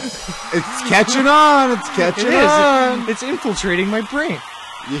 It's catching on. It's catching It is. on. It's infiltrating my brain.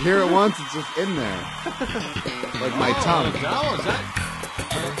 You hear it once, it's just in there. Like my tongue.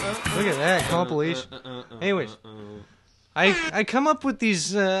 Look at that compilation. Anyways, I come up with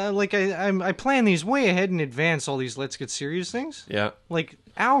these I plan these way ahead in advance. All these Let's Get Serious things. Yeah. Like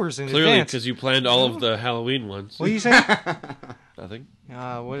hours in Clearly, advance. because you planned all of the Halloween ones. What are you saying? Nothing.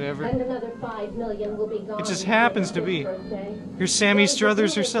 Whatever. And another 5 million will be gone. It just happens to be. Here's Sammy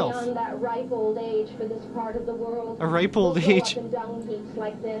Struthers herself. Beyond that ripe old age for this part of the world. A ripe old age. Dung heaps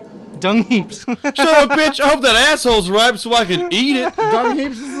like this. Dung heaps. Shut up, bitch! I hope that asshole's ripe so I can eat it. Dung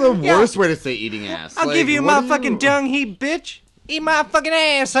heaps is the worst way to say eating ass. I'll give you my fucking dung heap, bitch. Eat my fucking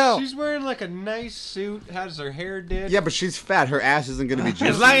asshole. She's wearing like a nice suit. Has her hair did. Yeah, but she's fat. Her ass isn't going to be juicy.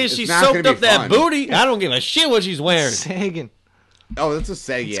 As long as It's she not soaked gonna up be that fun. booty, I don't give a shit what she's wearing. Sagging. Oh, that's a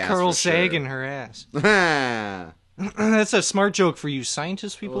saggy ass. Carl for sure. Sagan her ass. That's a smart joke for you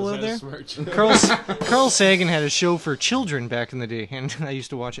scientist people out there. Carl Sagan had a show for children back in the day, and I used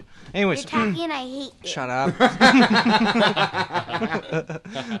to watch it. Anyways, You're talking and I hate it. shut up.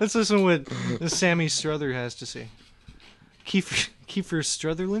 Let's listen to what Sammy Struther has to say. Kiefer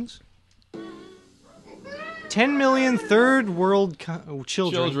Strutherlands? 10 million third world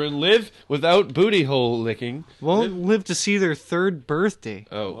children live without booty hole licking. Won't live to see their third birthday.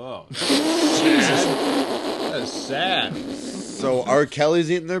 Oh. Whoa. Jesus. That's sad. So R.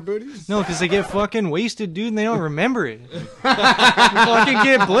 Kelly's eating their booties? No, because they get fucking wasted, dude, and they don't remember it. Fucking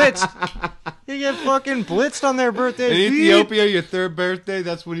get blitzed. You get fucking blitzed on their birthday. In Ethiopia, your third birthday,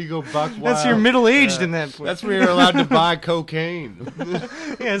 that's when you go buck wild. That's your middle-aged in that point. That's when you're allowed to buy cocaine. Yeah,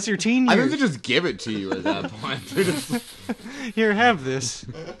 it's your teen years. I think they just give it to you at that point. They're just... Here, have this.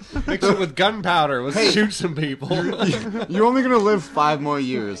 Mix it with gunpowder. Let's shoot some people. You're only going to live 5 more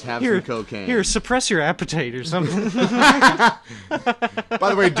years. Have Here, some cocaine. Here, suppress your appetite or something. By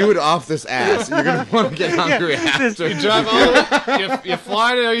the way, do it off this ass. You're going to want to get hungry after. You drive all you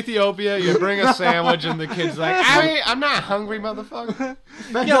fly to Ethiopia, you bring a sandwich, and the kid's like, I'm not hungry, motherfucker.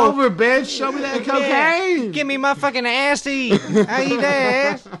 Bend over, bitch. Show me that cocaine. Yeah. Give me my fucking ass to eat. I eat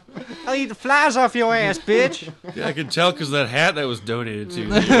ass. I'll eat the flies off your ass, bitch. Yeah, I can tell because that hat that was donated to you.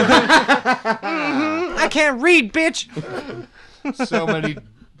 I can't read, bitch. So many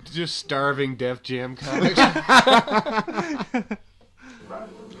just starving Def Jam comics.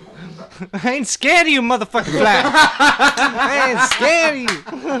 I ain't scared of you, motherfucking fly. I ain't scared of you.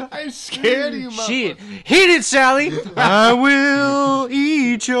 I'm scared of you, motherfucker. Shit. Hit it, Sally. I will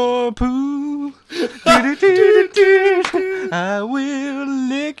eat your poo. I will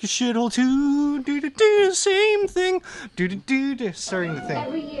lick your shithole too. Same thing. Starting the thing.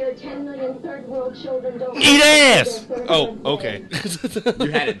 Every year, 10 million third world children don't Eat ass! Oh, okay.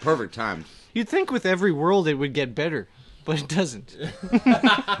 You had it perfect time. You'd think with every world it would get better, but it doesn't.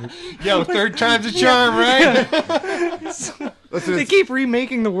 Yo, third time's a charm, right? Listen, They keep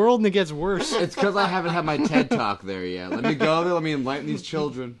remaking the world and it gets worse. it's because I haven't had my TED Talk there yet. Let me go there. Let me enlighten these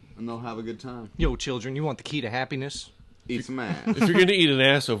children, and they'll have a good time. Yo, children, you want the key to happiness? Eat some ass. If you're going to eat an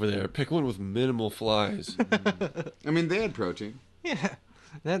ass over there, pick one with minimal flies. I mean, they had protein. Yeah,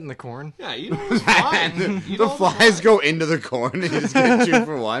 that and the corn. Yeah, you know what's fine. The flies go into the corn and you just get 2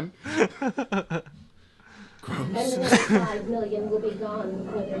 for 1. And another 5 million will be gone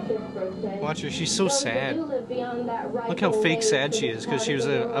for their 5th birthday. Watch her, she's so sad. Those who live beyond that ripe Look how old fake age sad for she this is, because part she of was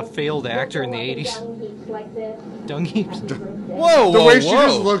the a world. failed actor in the 80s. Dung heaps like this. Dung heaps. Whoa, The way she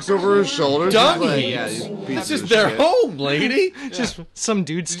just looks over her shoulder. she's Dung like, heaps? yeah, these pieces That's just of their shit. home, lady. Just some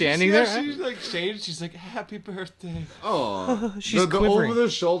dude standing Did you there. see how She's like changed. She's like, "Happy birthday." Oh, She's the quivering. over the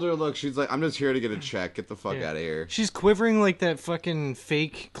shoulder look. She's like, I'm just here to get a check. Get the fuck out of here. She's quivering like that fucking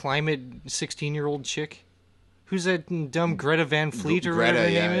fake climate 16-year-old chick. Who's that dumb Greta Van Fleet or whatever her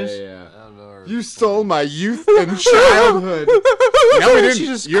name is? Yeah. I don't know. You stole my youth and childhood. No, we She didn't.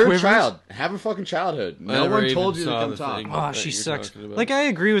 just You're quivers. a child. Have a fucking childhood. I No never one even told you to saw come the talk. thing. Oh, that she you're sucks. talking about. Like, I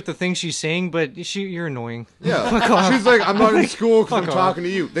agree with the things she's saying, but you're annoying. Yeah. Fuck off. She's like, I'm not in school because I'm Fuck off. talking to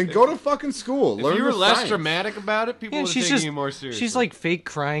you. Then go to fucking school. If Learn you were the less science. dramatic about it, people Yeah, would she's take just you more seriously. she's like fake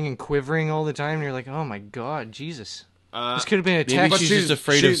crying and quivering all the time, and you're like, oh my god, Jesus. This could have been a Maybe text. she's just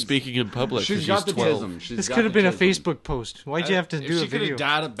afraid of speaking in public because She's got she's the 12. tism. She's This got could have the been a tism. Facebook post. Why'd you have to do a If she could video? have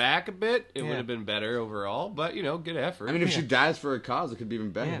dialed it back a bit, it Yeah. would have been better overall. But good effort. I mean, if she dies for a cause, it could be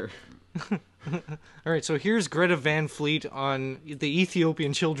even better. All right, so here's Greta Van Fleet on the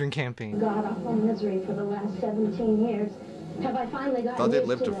Ethiopian Children Campaign. God awful misery for the last 17 years. Have I finally gotten Thought they'd used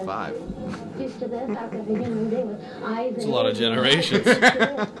lived to this? 5. Used to this? How could a human being with eyes It's a and lot of ears and generations. eyes used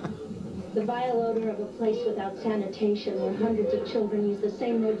to this? The vile odor of a place without sanitation where hundreds of children use the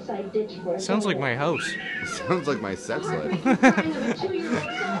same roadside ditch for a Sounds like toilet. my house. Sounds like my sex life.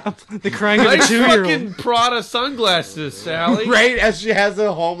 The crying of a Nice 2-year-old. fucking Prada sunglasses, Sally. Right as she has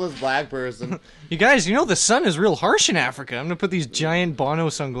a homeless black person. You guys, you know the sun is real harsh in Africa. I'm gonna put these giant Bono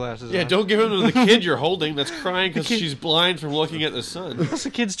sunglasses Yeah, on. don't give them to the kid you're holding that's crying because she's blind from looking at the sun. Plus the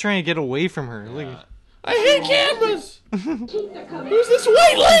kid's trying to get away from her. Look at- I hate cameras! Who's this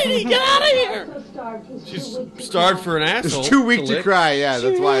white lady? Get out of here! She's starved for an asshole. It's too weak to lick. cry, yeah,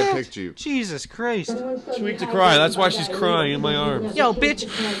 that's why I picked you. Jesus Christ. Too weak to cry, that's why she's crying in my arms. Yo, bitch,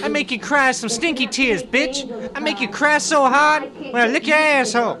 I make you cry some stinky tears, bitch. I make you cry so hard when I lick your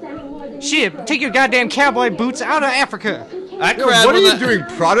asshole. Shit, take your goddamn cowboy boots out of Africa. I Yo, cried what are when you that- doing?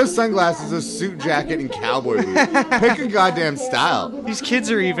 Prada sunglasses, a suit jacket, and cowboy boots. Pick a goddamn style. These kids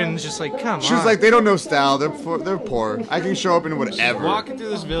are even just like, come on. She was like, they don't know style. They're poor. I can show up in whatever. Walking through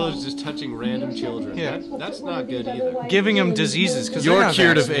this village just touching random children. Yeah. That's not good either. Giving them diseases because You're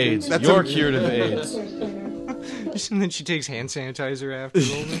cured of AIDS. You're cured of AIDS. And then she takes hand sanitizer after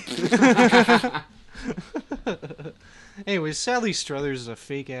all. Anyways, Sally Struthers is a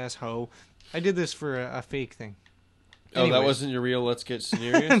fake ass hoe. I did this for a fake thing. Oh, that Anyways. wasn't your real Let's Get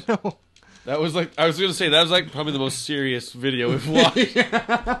Serious? No. That was like, I was going to say, that was like probably the most serious video we've watched.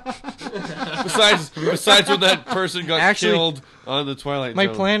 besides when that person got Actually, killed on the Twilight my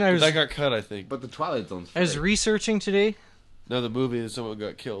Zone. plan, I was- That got cut, I think. But the Twilight Zone's I was researching today. No, the movie is someone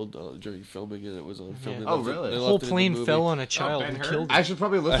got killed during filming, and it was on film. Yeah. They Oh, left it- really? they The left whole it in the plane movie. fell on a child Ben and Hur? killed I him. should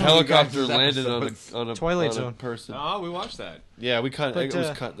probably A listen helicopter to you guys' landed episodes. on a Twilight on a Zone. person. Oh, we watched that. Yeah, we cut. But, It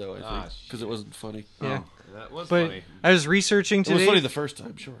was cut though, I ah, think, because it wasn't funny. Yeah. That was But funny. I was researching It today was funny the first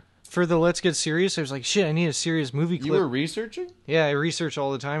time, sure. for the Let's Get Serious. I was like, shit, I need a serious movie clip. You were researching? Yeah, I research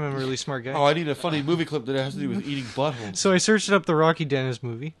all the time. I'm a really smart guy. Oh, I need a funny movie clip that has to do with eating buttholes. So I searched up the Rocky Dennis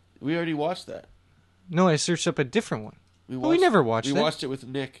movie. We already watched that. No, I searched up a different one. We never watched We that. watched it with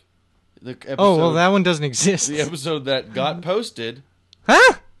Nick. The episode, Oh, well, that one doesn't exist. The episode that got posted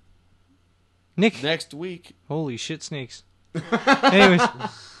Huh? Nick. next week. Holy shit snakes.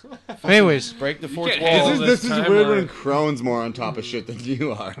 Anyways. Break the fourth can't wall. handle This is timeline. weird when Crone's more on top of shit than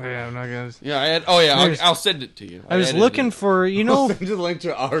you are. Yeah, I'm not gonna. Yeah, I had. Oh yeah, Anyways. I'll send it to you. I was edited looking it. for, you I'll know, send you the link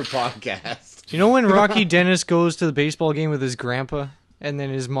to our podcast. you know when Rocky Dennis goes to the baseball game with his grandpa, and then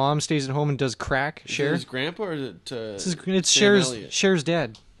his mom stays at home and does crack. Is it Cher. his grandpa or is it? It's Sam Elliott? Cher's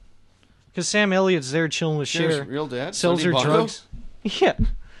dad. Because Sam Elliott's there chilling with Cher's Cher. real dad? Sells her Sonny Bono? drugs. Yeah.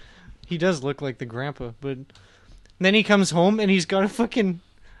 He does look like the grandpa, but then he comes home and he's got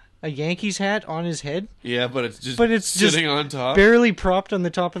a Yankees hat on his head. Yeah, but it's just just sitting on top. barely propped on the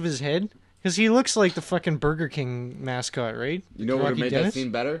top of his head. Because he looks like the fucking Burger King mascot, right? You know what would have Rocky made Dennis? that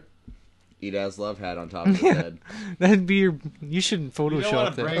scene better? Eat As Love hat on top of his head. That'd be your. You should You Photoshop don't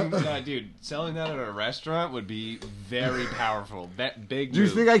want to that. bring, dude. Selling that at a restaurant would be very powerful. That big. Do you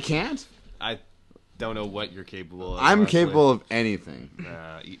move. think I can't? I don't know what you're capable of. I'm honestly. capable of anything.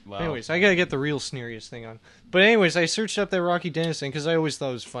 Well, Anyways, I gotta get the real Sneeriest thing on. But anyways, I searched up that Rocky Dennis thing because I always thought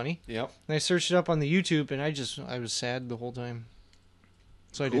it was funny. Yep. And I searched it up on the YouTube, and I was sad the whole time.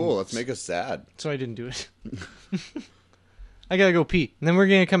 So I didn't. Cool, let's make us sad. So I didn't do it. I gotta go pee, and then we're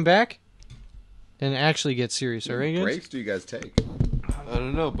gonna come back and actually get serious. All right, guys? breaks do you guys take? I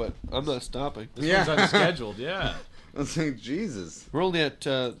don't know, but I'm not stopping. This one's unscheduled, yeah. I was like, Jesus. We're only at.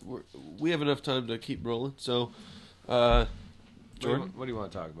 We have enough time to keep rolling. So, Jordan, What do you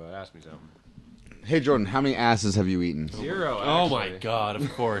want to talk about? Ask me something. Hey, Jordan, how many asses have you eaten? 0. Oh my actually. God!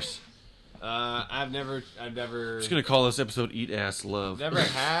 Of course. I've never. I'm just gonna call this episode "Eat Ass Love." Never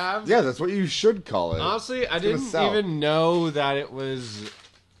have. Yeah, that's what you should call it. Honestly, I It's gonna didn't sell. even know that it was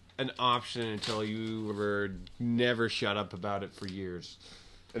an option until you were never shut up about it for years.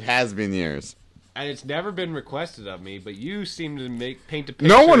 It has been years. And it's never been requested of me, but you seem to paint a picture.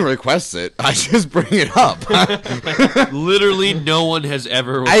 No one requests it. I just bring it up. Literally, no one has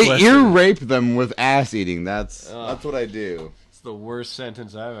ever. I requested ear it. rape them with ass eating. That's what I do. It's the worst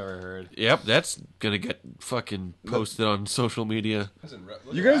sentence I've ever heard. Yep, that's gonna get fucking posted on social media.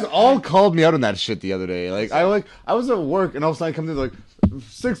 You guys all called me out on that shit the other day. I was at work and all of a sudden I come to like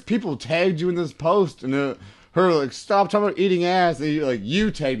 6 people tagged you in this post and her like stop talking about eating ass and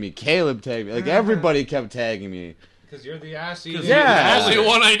you tagged me, Caleb tagged me, like everybody kept tagging me. Because you're the ass eater. Yeah. Only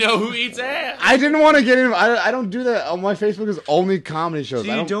one I know who eats ass. I didn't want to get in. I don't do that. On my Facebook is only comedy shows.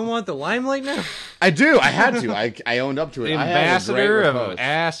 So you don't want the limelight now? I do. I had to. I owned up to it. The I had a great ambassador of repost.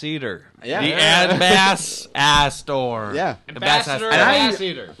 ass eater. Yeah. The Ad Bass Ass Store. Yeah. Ambassador of And I- ass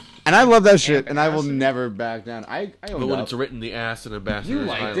eater. And I love that shit, and I will never back down. I But owned when up. it's written the ass and ambassador. You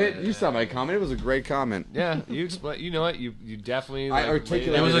liked it. You saw my comment. It was a great comment. Yeah, you explain. You know what? You definitely. I Like,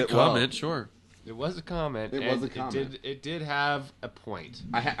 articulated It was a it well. comment, sure. It was a comment. It was a comment. It did have a point.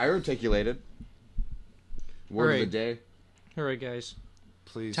 I articulated. Word Alright. of the day. All right, guys.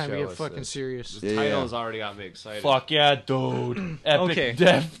 Please Time show to get us fucking this. serious. The title has already got me excited. Fuck yeah, dude. Epic Okay.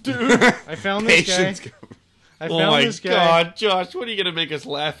 death, dude. I found this guy. I Oh found my this guy. god, Josh, what are you gonna make us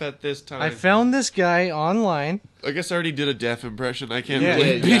laugh at this time? I found this guy online. I guess I already did a deaf impression. I can't Yeah.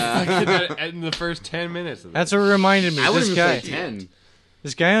 really. I did that in the first 10 minutes of this. That's what reminded me. I wouldn't This even guy. say 10.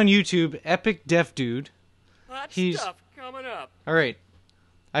 This guy on YouTube, Epic Deaf Dude. He's coming up. all right.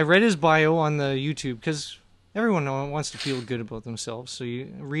 I read his bio on the YouTube because everyone wants to feel good about themselves. So you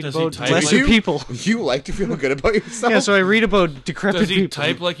read Does he about type lesser You- people. You like to feel good about yourself? Yeah, so I read about decrepit Does he people.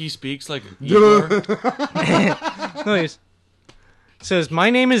 type like he speaks like Igor? No, it says, "My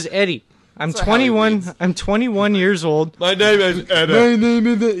name is Eddie. I'm That's not how he 21. reads. I'm 21 years old. My name is Edda. My name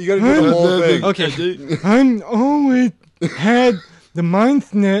is it. You gotta do the whole thing. Okay, I'm always had the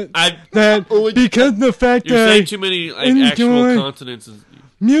mindset that because the fact You're that saying I too many like, enjoy actual consonants.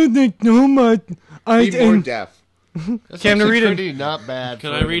 music so much, I Be more am." deaf. That's Can I actually read it? pretty not bad.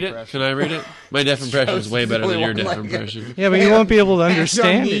 Can for I an read it? impression. Can I read it? My deaf impression is way better than your deaf Like it. impression. Yeah, but you won't be able to Hands on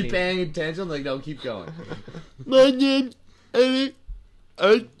understand knee, it. paying attention. Like, no, keep going. My name is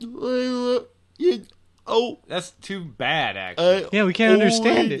Oh, That's too bad, actually. Yeah, we can't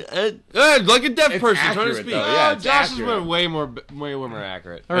understand it. Like a deaf It's person trying to accurate, speak. though, yeah. it's Josh is accurate. way more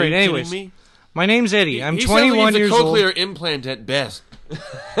accurate. All Are right, you anyways, kidding me? my name's Eddie. I'm He sounds like 21 he's years a old. cochlear implant at best.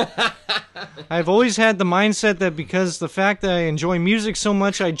 I've always had the mindset that because the fact that I enjoy music so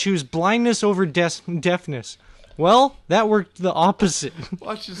much, I'd choose blindness over deafness. Well, that worked the opposite.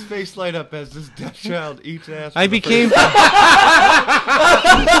 Watch his face light up as this deaf child eats ass. I became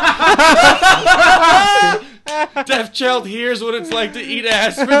Deaf child hears what it's like to eat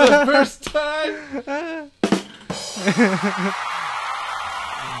ass for the first time.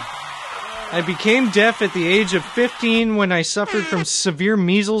 I became deaf at the age of 15 when I suffered from severe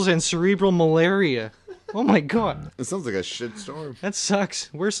measles and cerebral malaria. Oh my god. It sounds like a shit storm. That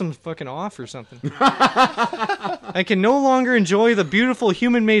sucks. Wear some fucking off or something. I can no longer enjoy the beautiful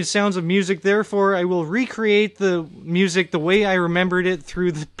human-made sounds of music, therefore I will recreate the music the way I remembered it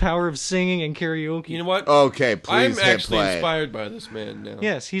through the power of singing and karaoke. You know what? Okay, I'm please hit actually play. inspired by this man now.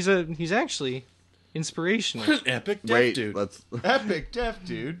 Yes, he's actually inspirational. What an epic deaf Wait, dude. let's. Epic deaf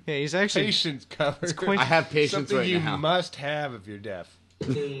dude. Yeah, he's actually Patience covered. quite- I have patience Something right you now. must have if you're deaf.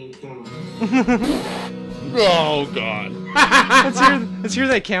 Oh god. Let's hear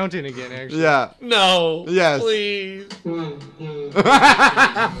that counting again, actually. Yeah. No. Yes. Please.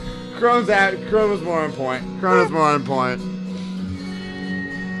 Crone was more on point. Crone was more on point.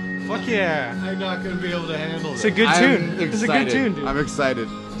 Fuck yeah. I'm not gonna be able to handle It's this. a good I'm tune. It's a good excited. tune, dude. I'm excited.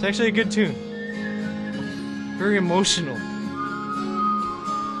 It's actually a good tune. Very emotional.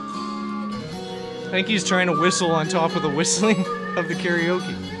 I think he's trying to whistle on top of the whistling of the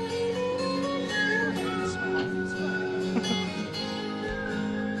karaoke.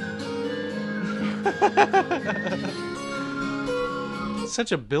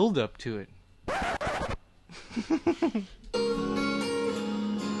 Such a build up to it.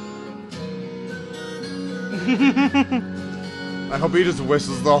 I hope he just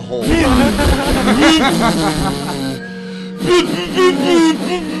whistles the whole time.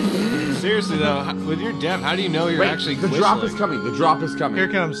 Seriously though, with your deaf, how do you know you're Wait, actually the whistling? drop is coming. The drop is coming. Here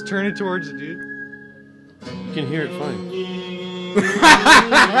it comes. Turn it towards it, dude. You can hear it fine.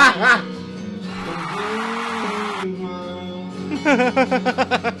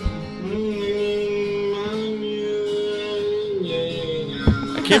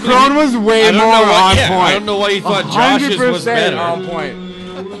 I can't Crone was way I don't more know why- on yeah, point. I don't know why you thought Josh's was 100% better. on point.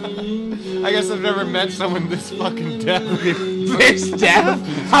 I guess I've never met someone this fucking deaf. This deaf?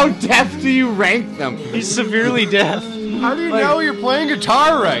 How deaf do you rank them? He's severely deaf. How do you know you're playing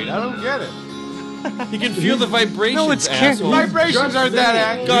guitar right? I don't get it. You can feel the vibrations, No, it's asshole. Vibrations aren't that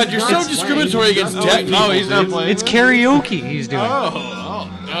accurate. God, you're so discriminatory against deaf people. Oh, he's not playing. It's karaoke he's doing. Oh,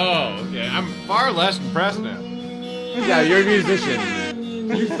 okay. I'm far less impressed now. Yeah, you're a musician.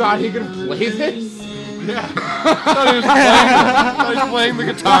 You thought he could play this? Yeah. I thought he was playing the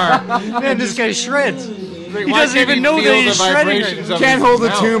guitar. Man, this guy shreds. Like, He why doesn't can't even know feel that the he's shredding right vibrations now. of Can't his hold a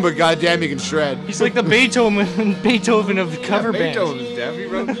mouth? tune, but goddamn, he can shred. He's like the Beethoven of cover bands. Beethoven's deaf. He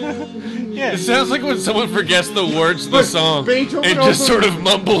wrote Yeah. It sounds like when someone forgets the words of the But song Beethoven and just also- sort of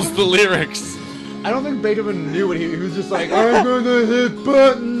mumbles the lyrics. I don't think Beethoven knew what he was just like, I'm gonna hit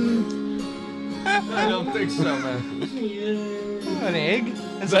buttons. I don't think so, man. An egg?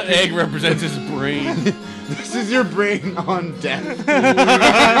 That egg represents his brain. This is your brain on death.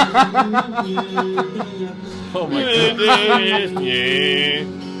 Oh my god. Yeah.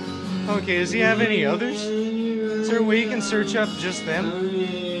 Okay, does he have any others? Is there a way you can search up just them?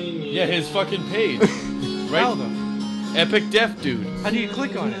 Yeah, his fucking page. Right? How though? Epic Deaf Dude. How do you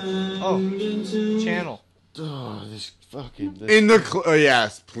click on it? Oh, channel. Oh, this fucking... In the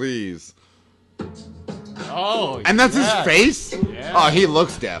yes, please. Oh, And that's yeah. his face? Yeah. Oh, he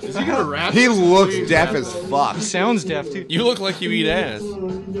looks deaf. Is he gonna rap? He this? looks Please deaf rap as this. fuck. He sounds deaf too. You look like you eat ass.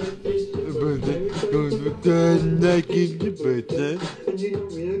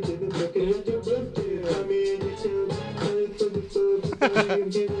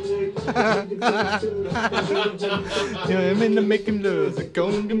 Yeah, I'm into making love. So go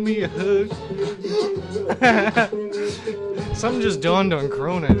and give me a hug. Something just dawned on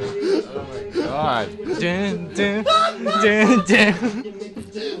Corona. Oh my god. Dun, dun, dun, dun.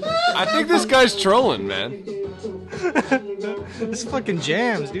 I think this guy's trolling, man. This fucking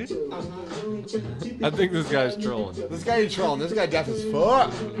jams, dude. I think this guy's trolling. This guy ain't trolling. This guy deaf as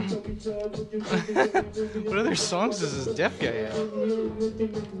fuck. What other songs does this deaf guy have?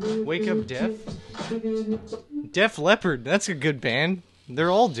 Wake Up Deaf? Def Leppard. That's a good band.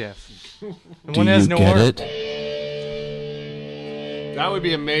 They're all deaf. And one has no arm. That would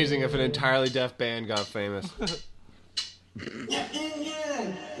be amazing if an entirely deaf band got famous.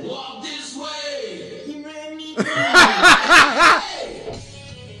 Walk this way.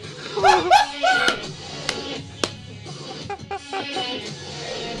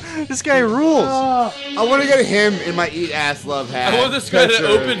 This guy rules. I want to get him in my Eat Ass Love hat. I want this guy picture. to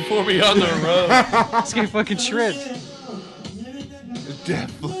open for me on the road. This guy fucking shreds.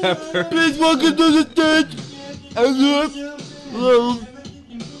 Def Leppard. Please welcome to the stage.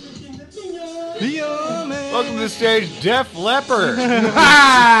 Welcome to the stage, Def Leppard. Just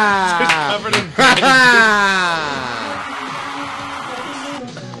covered in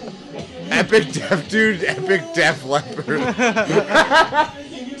Epic Deaf Dude, Epic Deaf Leopard.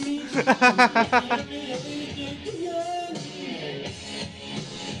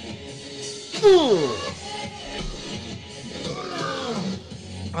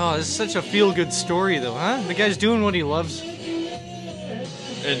 Oh, this is such a feel-good story, though, huh? The guy's doing what he loves.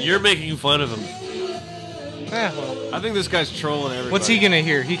 And you're making fun of him. Well, I think this guy's trolling everybody. what's he gonna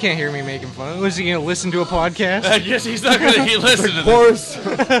hear? He can't hear me making fun. Was he gonna listen to a podcast? I guess he's not gonna listen to Of course.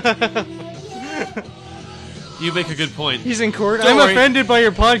 this. You make a good point. He's in court. Don't I'm worry. offended by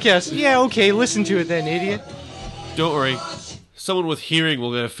your podcast. Yeah, okay, listen to it then, idiot. Don't worry. Someone with hearing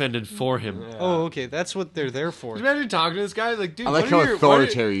will get offended for him. Oh, okay, that's what they're there for. Can you imagine talking to this guy? Like, dude, I like what how are your,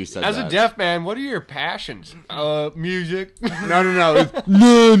 authoritarian you said as that. a deaf man, what are your passions? Music. No.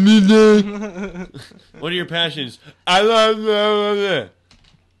 It's, What are your passions? I love.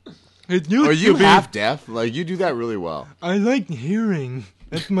 are you half deaf? Like, you do that really well. I like hearing.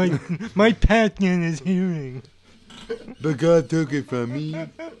 That's my passion is hearing. But God took it from me.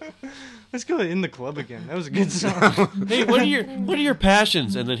 Let's go In the Club again. That was a good song. Hey, what are your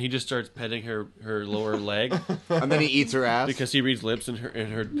passions? And then he just starts petting her lower leg. And then he eats her ass. Because he reads lips and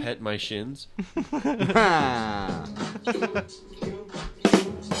her pet my shins.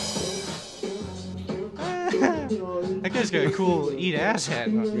 That guy's got a cool eat ass hat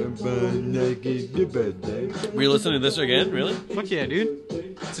on. Were you listening to this again? Really? Fuck yeah, dude.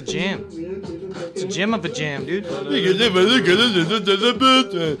 It's a jam. It's a gem of a jam, dude. Are you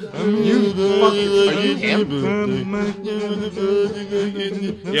him?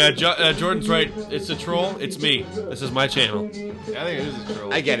 Yeah, Jordan's right. It's a troll. It's me. This is my channel. I think it is a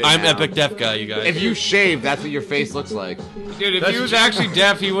troll. I get it. I'm now. Epic Deaf Guy, you guys. If you shave, that's what your face looks like. Dude, if he was actually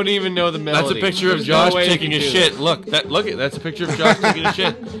deaf, he wouldn't even know the That's melody. a picture of There's Josh no way he taking a could do shit. that. That's a picture of Josh taking a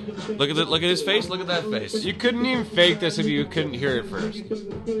shit. Look at his face. Look at that face. You couldn't even fake this if you couldn't hear it first.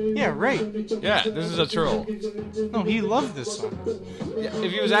 Yeah, right. Yeah, this is a troll. No, he loved this song. Yeah,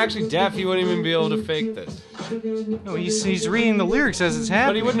 if he was actually deaf, he wouldn't even be able to fake this. No, he's reading the lyrics as it's But he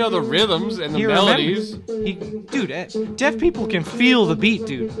happening. wouldn't know the rhythms and the He melodies. remembers. Dude, deaf people can feel the beat,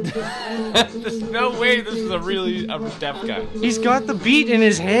 dude. There's no way this is a deaf guy. He's got the beat in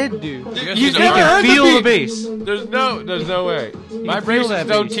his head, dude. You He never can heard feel the beat. bass. There's no way. feel Vibrations that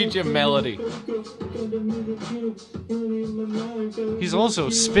don't bass. teach you melody. He's also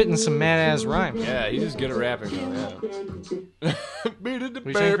spitting some mad ass rhymes. Yeah, he's just good at rapping. Yeah. you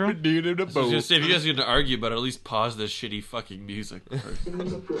saying, Crow? I was gonna say, if you guys are gonna argue about it, at least pause this shitty fucking music first.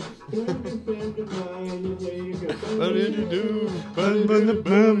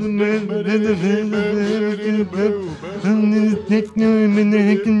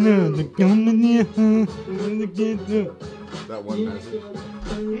 That one message.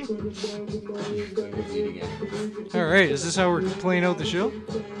 All right, is this how we're playing out the show?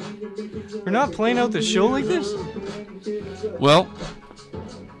 We're not playing out the show like this? Well,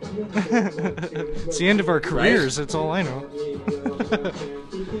 it's the end of our careers, that's all I know.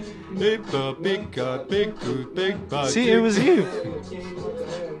 Big God, big Groot, big body. See, it was you.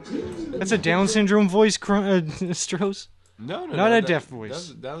 That's a Down syndrome voice, Strauss. No, Not a deaf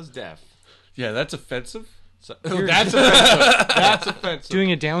voice. That was deaf. yeah, that's offensive. That's offensive. That's offensive.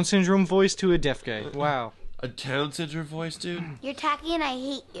 Doing a Down syndrome voice to a deaf guy. Wow. A Down syndrome voice, dude? You're tacky and I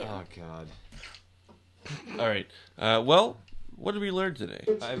hate you. Oh, God. All right. Well, what did we learn today?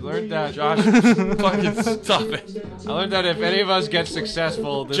 I've learned that Josh, fucking stop it. I learned that if any of us get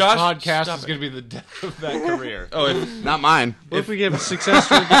successful, this Josh, podcast stop is it. going to be the death of that career. Not mine. What if we get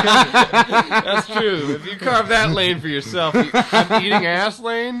successful? That's true. If you carve that lane for yourself, I'm eating ass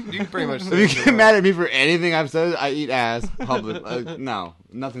lane, you can pretty much If you get mad at me for anything I've said, I eat ass. Public. No,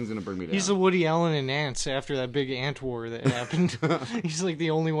 nothing's gonna bring me down. He's the Woody Allen and ants after that big ant war that happened. He's like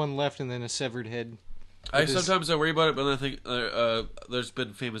the only one left and then a severed head. Sometimes I worry about it, but I think there's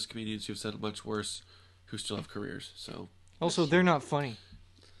been famous comedians who've said it much worse who still have careers. So also, they're not funny.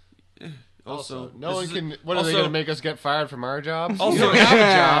 Also, no one can. What are they going to make us get fired from our jobs? Also, You don't have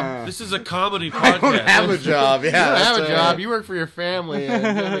a job. This is a comedy podcast. I don't have a job. Yeah, you don't have a job. You work for your family. And,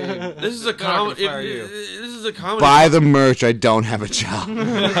 I mean, this is a comedy. this is a comedy. Buy the merch. I don't have a job.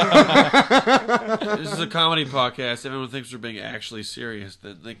 This is a comedy podcast. If everyone thinks we're being actually serious,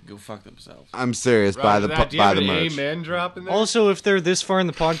 then they can go fuck themselves. I'm serious. Buy the Do you have an merch. amen drop in there? Also, if they're this far in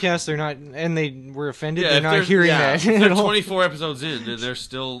the podcast, they're not, and they were offended. Yeah, they're not hearing that. If they're at all. 24 episodes in, and they're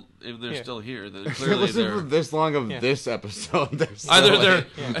still still here. Then clearly Listen they're for this long of this episode. either they're.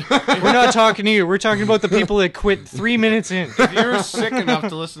 We're not talking to you. We're talking about the people that quit 3 minutes in. If you're sick enough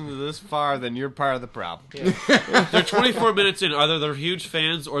to listen to this far, then you're part of the problem. They're 24 minutes in. Either they're huge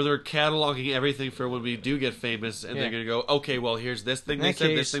fans or they're cataloging everything for when we do get famous, and they're going to go, okay, well, here's this thing they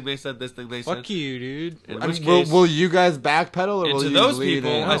said, this thing they said, this thing they said. Fuck you, dude. In which will, case, will you guys backpedal or and will to you those lead people,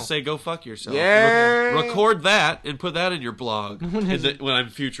 in? I say go fuck yourself. Yeah. Record that and put that in your blog when I'm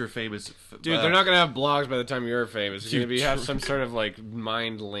future famous. Dude, they're not going to have blogs by the time you're famous. It's going to You have some sort of like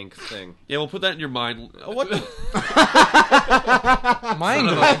mind link thing. Yeah, we'll put that in your mind. Oh, what the? Mind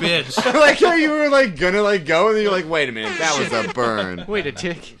Son of a bitch. I like how you were like gonna like go and then you're like, wait a minute, that was a burn. Wait a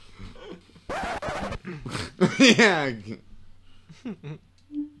tick. Yeah.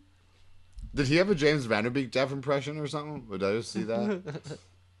 Did he have a James Vanderbeek deaf impression or something? Or did I just see that?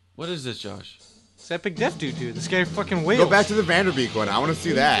 What is this, Josh? It's Epic Deaf Dude. This guy fucking wails. Go back to the Vanderbeek one. I want to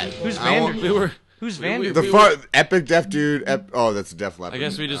see that. Who's Vanderbeek? Who's Vanderbeek? The Epic Deaf Dude. Oh, that's a Def Leppard. I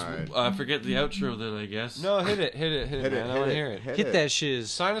guess we just All forget the outro then, I guess. No, hit it, man. I want to hear it. Hit that shiz.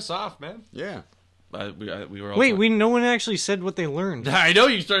 Sign us off, man. Yeah. We were all Wait, no one actually said what they learned. I know,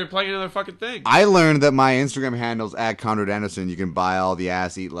 you started playing another fucking thing. I learned that my Instagram handle's at Conrad Anderson. You can buy all the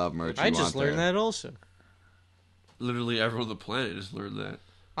Ass Eat Love merch you I want just learned there. that also. Literally everyone on the planet just learned that.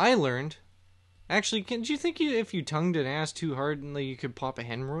 I learned. Actually, do you think if you tongued an ass too hard, like, you could pop a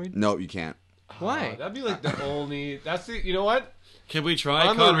hemorrhoid? No, you can't. Why? That'd be like the only. That's the. You know what? Can we try,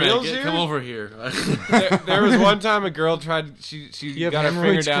 On the Conrad? reels here? Come over here. there was one time a girl tried. She have got her finger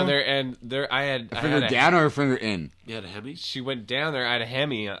hemorrhoids, down Con? there, and I had Finger down or finger in? You had a Hemi? She went down there. I had a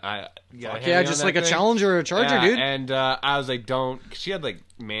Hemi. Yeah, just like a Challenger or a Charger, yeah, dude. And I was like, don't. Cause she had like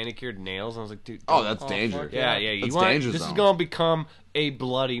manicured nails. I was like, dude. Oh, don't. that's dangerous. Yeah. You That's want danger this is zone. gonna become a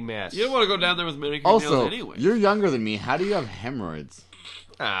bloody mess. You don't want to go down there with manicured nails Also, anyway. you're younger than me. How do you have hemorrhoids?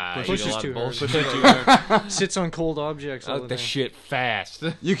 Pushes too hard. Sits on cold objects. I all like the the time. shit fast.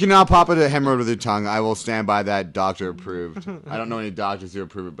 You cannot pop a hemorrhoid with your tongue. I will stand by that. Doctor approved. I don't know any doctors who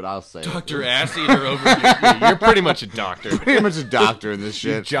approve it, but I'll say Dr. it. Ass Eater over here. Yeah, you're pretty much a doctor. Pretty much a doctor in this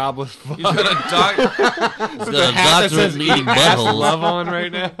shit. Jobless fuck. He's got a doctor. He's got a hat that says eating love on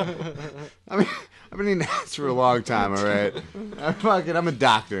right now. I mean, I've been eating ass for a long time, all right? I'm a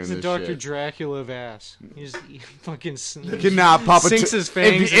doctor in He's this a Dr. shit. Dracula of ass. He fucking You cannot pop a sinks his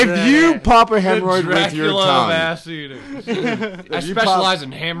fangs. If you pop a hemorrhoid with your Dracula tongue. of ass eater. I you specialize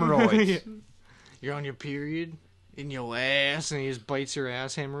in hemorrhoids. You're on your period in your ass, and he just bites your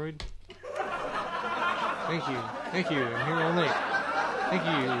ass hemorrhoid. Thank you. I'm here all night. Thank you.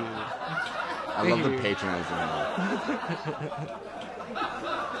 I love the patronizing.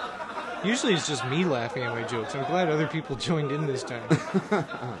 Usually it's just me laughing at my jokes. I'm glad other people joined in this time.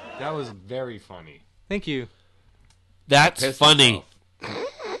 That was very funny. Thank you. That's funny.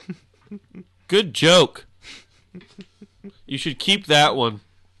 Good joke. You should keep that one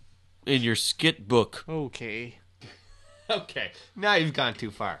in your skit book. Okay. Okay, now you've gone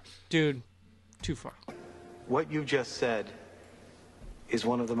too far. Dude, too far. What you just said is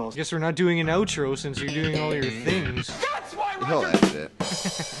one of the most. I guess we're not doing an outro since you're doing all your things. He'll edit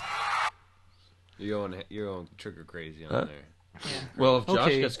it. You're going trigger crazy on there. Well, if Josh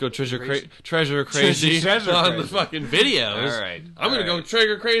Okay. gets to go treasure crazy Treasure on crazy. the fucking videos, All right. I'm gonna go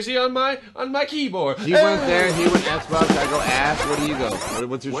trigger crazy on my keyboard. He went there. He went Xbox. I go ass. Where do you go?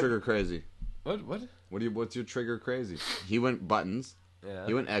 What's your trigger crazy? What? What's your trigger crazy? He went buttons. Yeah.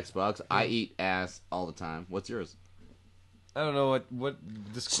 He went Xbox. I eat ass all the time. What's yours? I don't know what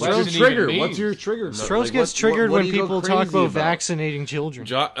this What's question your trigger? even means. What's your trigger? Strauss Like, gets triggered what when do you go people talk crazy about vaccinating children.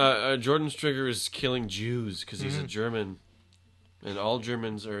 Jordan's trigger is killing Jews because he's a German, and all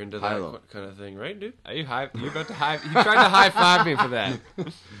Germans are into that Hilo. kind of thing, right, dude? Are you you about to high? You tried to high five me for that.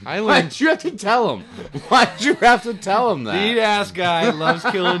 Why'd you have to tell him? Why'd you have to tell him that? The ass guy loves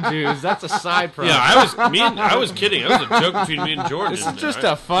killing Jews. That's a side project. Yeah, I was kidding. That was a joke between me and Jordan. This is just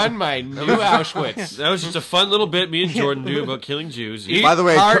a fun, my new Auschwitz. That was just a fun little bit me and Jordan do about killing Jews. By the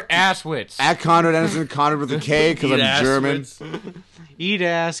way, Heart ass wits. At Conrad Anderson, Conrad with a K because Eat I'm ass German. wits. Eat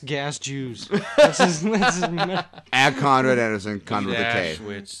ass, gas Jews. That's his At Conrad Anderson, Conrad Eat with a K.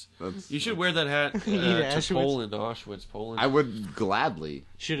 Auschwitz. That's- You should wear that hat Eat to Auschwitz. Poland, Auschwitz, Poland. I would gladly.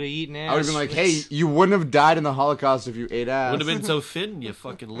 Should have eaten ass. I would have been like, hey, you wouldn't have died in the Holocaust if you ate ass. Would have been so thin, you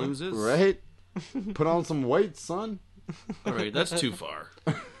fucking losers. Right? Put on some weight, son. All right, that's too far.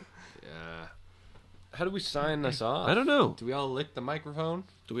 Yeah. How do we sign this off? I don't know. Do we all lick the microphone?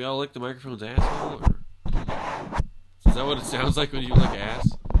 Do we all lick the microphone's asshole? Or... Is that what it sounds like when you lick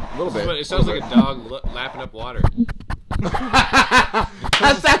ass? A little bit. It sounds like a dog lapping up water.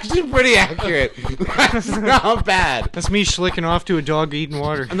 That's actually pretty accurate. That's not bad. That's me schlicking off to a dog eating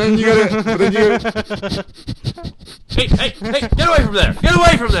water. And then you gotta. Hey, get away from there! Get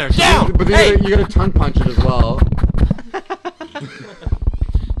away from there! Down! But then you gotta tongue punch it as well.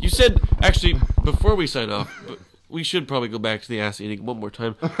 You said, actually, before we sign off, but we should probably go back to the ass eating one more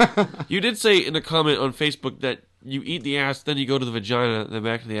time. You did say in a comment on Facebook that you eat the ass, then you go to the vagina, then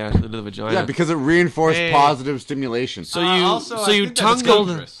back to the ass, then to the vagina. Yeah, because it reinforced positive stimulation. So you tongue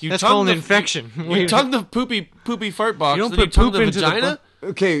That's called an infection. You tongue the poopy fart box, You don't then you put tongue poop the into the vagina?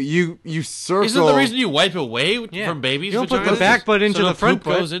 Okay, you circle. Isn't the reason you wipe away from babies' You don't put vaginas? the back butt into So the front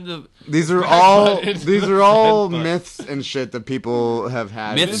poop butt. goes into... These are Back all butt into these the are all front butt. myths and shit that people have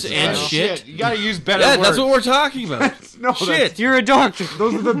had. Myths and shit? You gotta use better Yeah, words. that's what we're talking about. No, Shit. You're a doctor.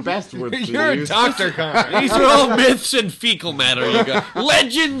 Those are the best words to You're a use. doctor, Conrad. These are all myths and fecal matter. You got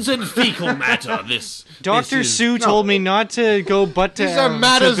legends and fecal matter. Dr. Sue told me not to go butt to These are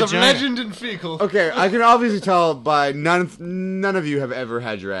matters to of vagina. legend and fecal. Okay, I can obviously tell by none of you have ever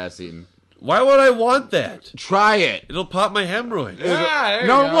had your ass eaten. Why would I want that? Try it. It'll pop my hemorrhoid. Yeah,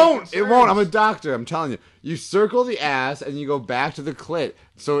 No, it won't. It won't. I'm a doctor. I'm telling you. You circle the ass and you go back to the clit.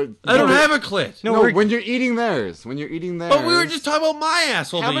 So I don't have a clit. No, when you're eating theirs. When you're eating theirs. But we were just talking about my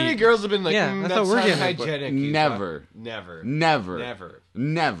asshole. How many girls have been like, Yeah, I that's thought we're getting it, hygienic? you Never. thought? Never. Never. Never.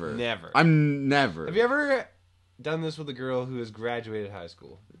 Never. Never. I'm never. Have you ever done this with a girl who has graduated high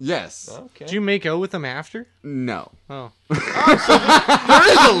school? Yes. Okay. Did you make out with them after? No. Oh. There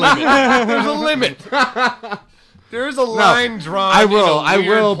is a limit. There's a limit. There is a line drawn. I in a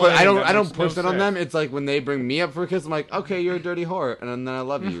will, weird but I plane don't that don't makes push no that on them. sense. It's like when they bring me up for a kiss, I'm like, okay, you're a dirty whore, and then I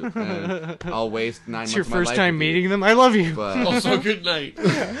love you. And I'll waste 9 months It's your of my first life time with you. meeting them. I love you. But Also, good night.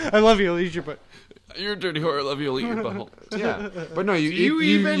 I love you. I'll eat your butt. You're a dirty whore. I love you. I'll eat your butthole. yeah, but no, you Do you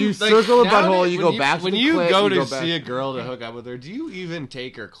even you like, circle a nowadays, butthole, you when go back to when the you clit, go you to go back. see a girl to hook up with her. Do you even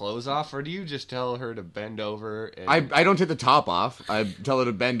take her clothes off, or do you just tell her to bend over? And... I don't take the top off. I tell her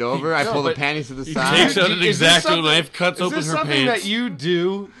to bend over. I No, pull the but panties to the He side. takes out an Is this X-Acto something- knife, cuts open Is this her something pants. that you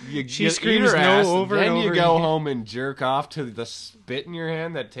do? She You screams eat her no ass, over then and you over go again. home and jerk off to the spit in your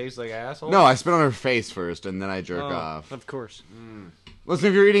hand that tastes like asshole. No, I spit on her face first, and then I jerk Oh, off. of course. Listen,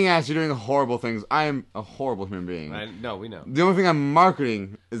 if you're eating ass, you're doing horrible things. I am a horrible human being. No, we know. The only thing I'm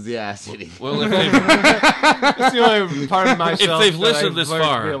marketing is the ass eating. Well, if they've, That's the only part of myself they've that listened I've this learned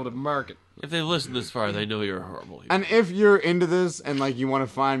far. to be able to market. if they've listened this far, they know you're a horrible human. And if you're into this and like you want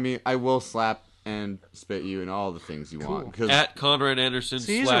to find me, I will slap and spit you and all the things you want. 'Cause At Conrad Anderson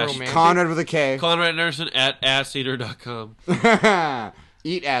See, he's a slash romantic. Conrad with a K. Conrad Anderson at asseater.com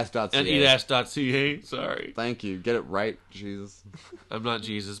Eatass.ca. and eatass.ca. Sorry. Thank you. Get it right, Jesus. I'm not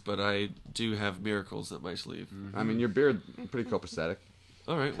Jesus, but I do have miracles up my sleeve. I mean, your beard pretty copacetic.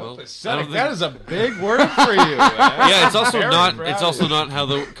 All right, well, Copacetic. That is a big word for you. Yeah, it's also not. It's also not how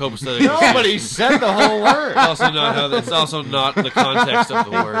the copacetic. Nobody said the whole word. It's also not how. It's also not the context of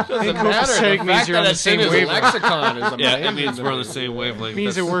the word. Doesn't matter. The fact that it's in his lexicon is amazing. Yeah, it means we're on the same wavelength. It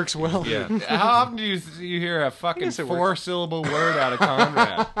means it works well. Yeah. How often do you hear a fucking 4-syllable word out of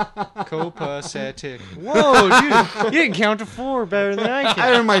Conrad? Copacetic. Whoa, dude! You can count to 4 better than I can.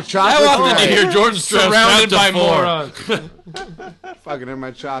 I earned my chocolate. How often did you hear Jordan Strauss surrounded by 4? morons? Fucking earned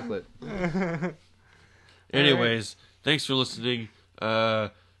my chocolate. Anyways, thanks for listening.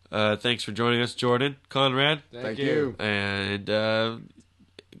 Thanks for joining us, Jordan, Conrad. Thank you. And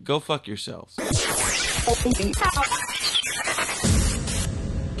go fuck yourselves.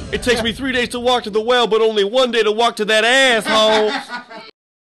 It takes me 3 days to walk to the well, but only 1 day to walk to that asshole.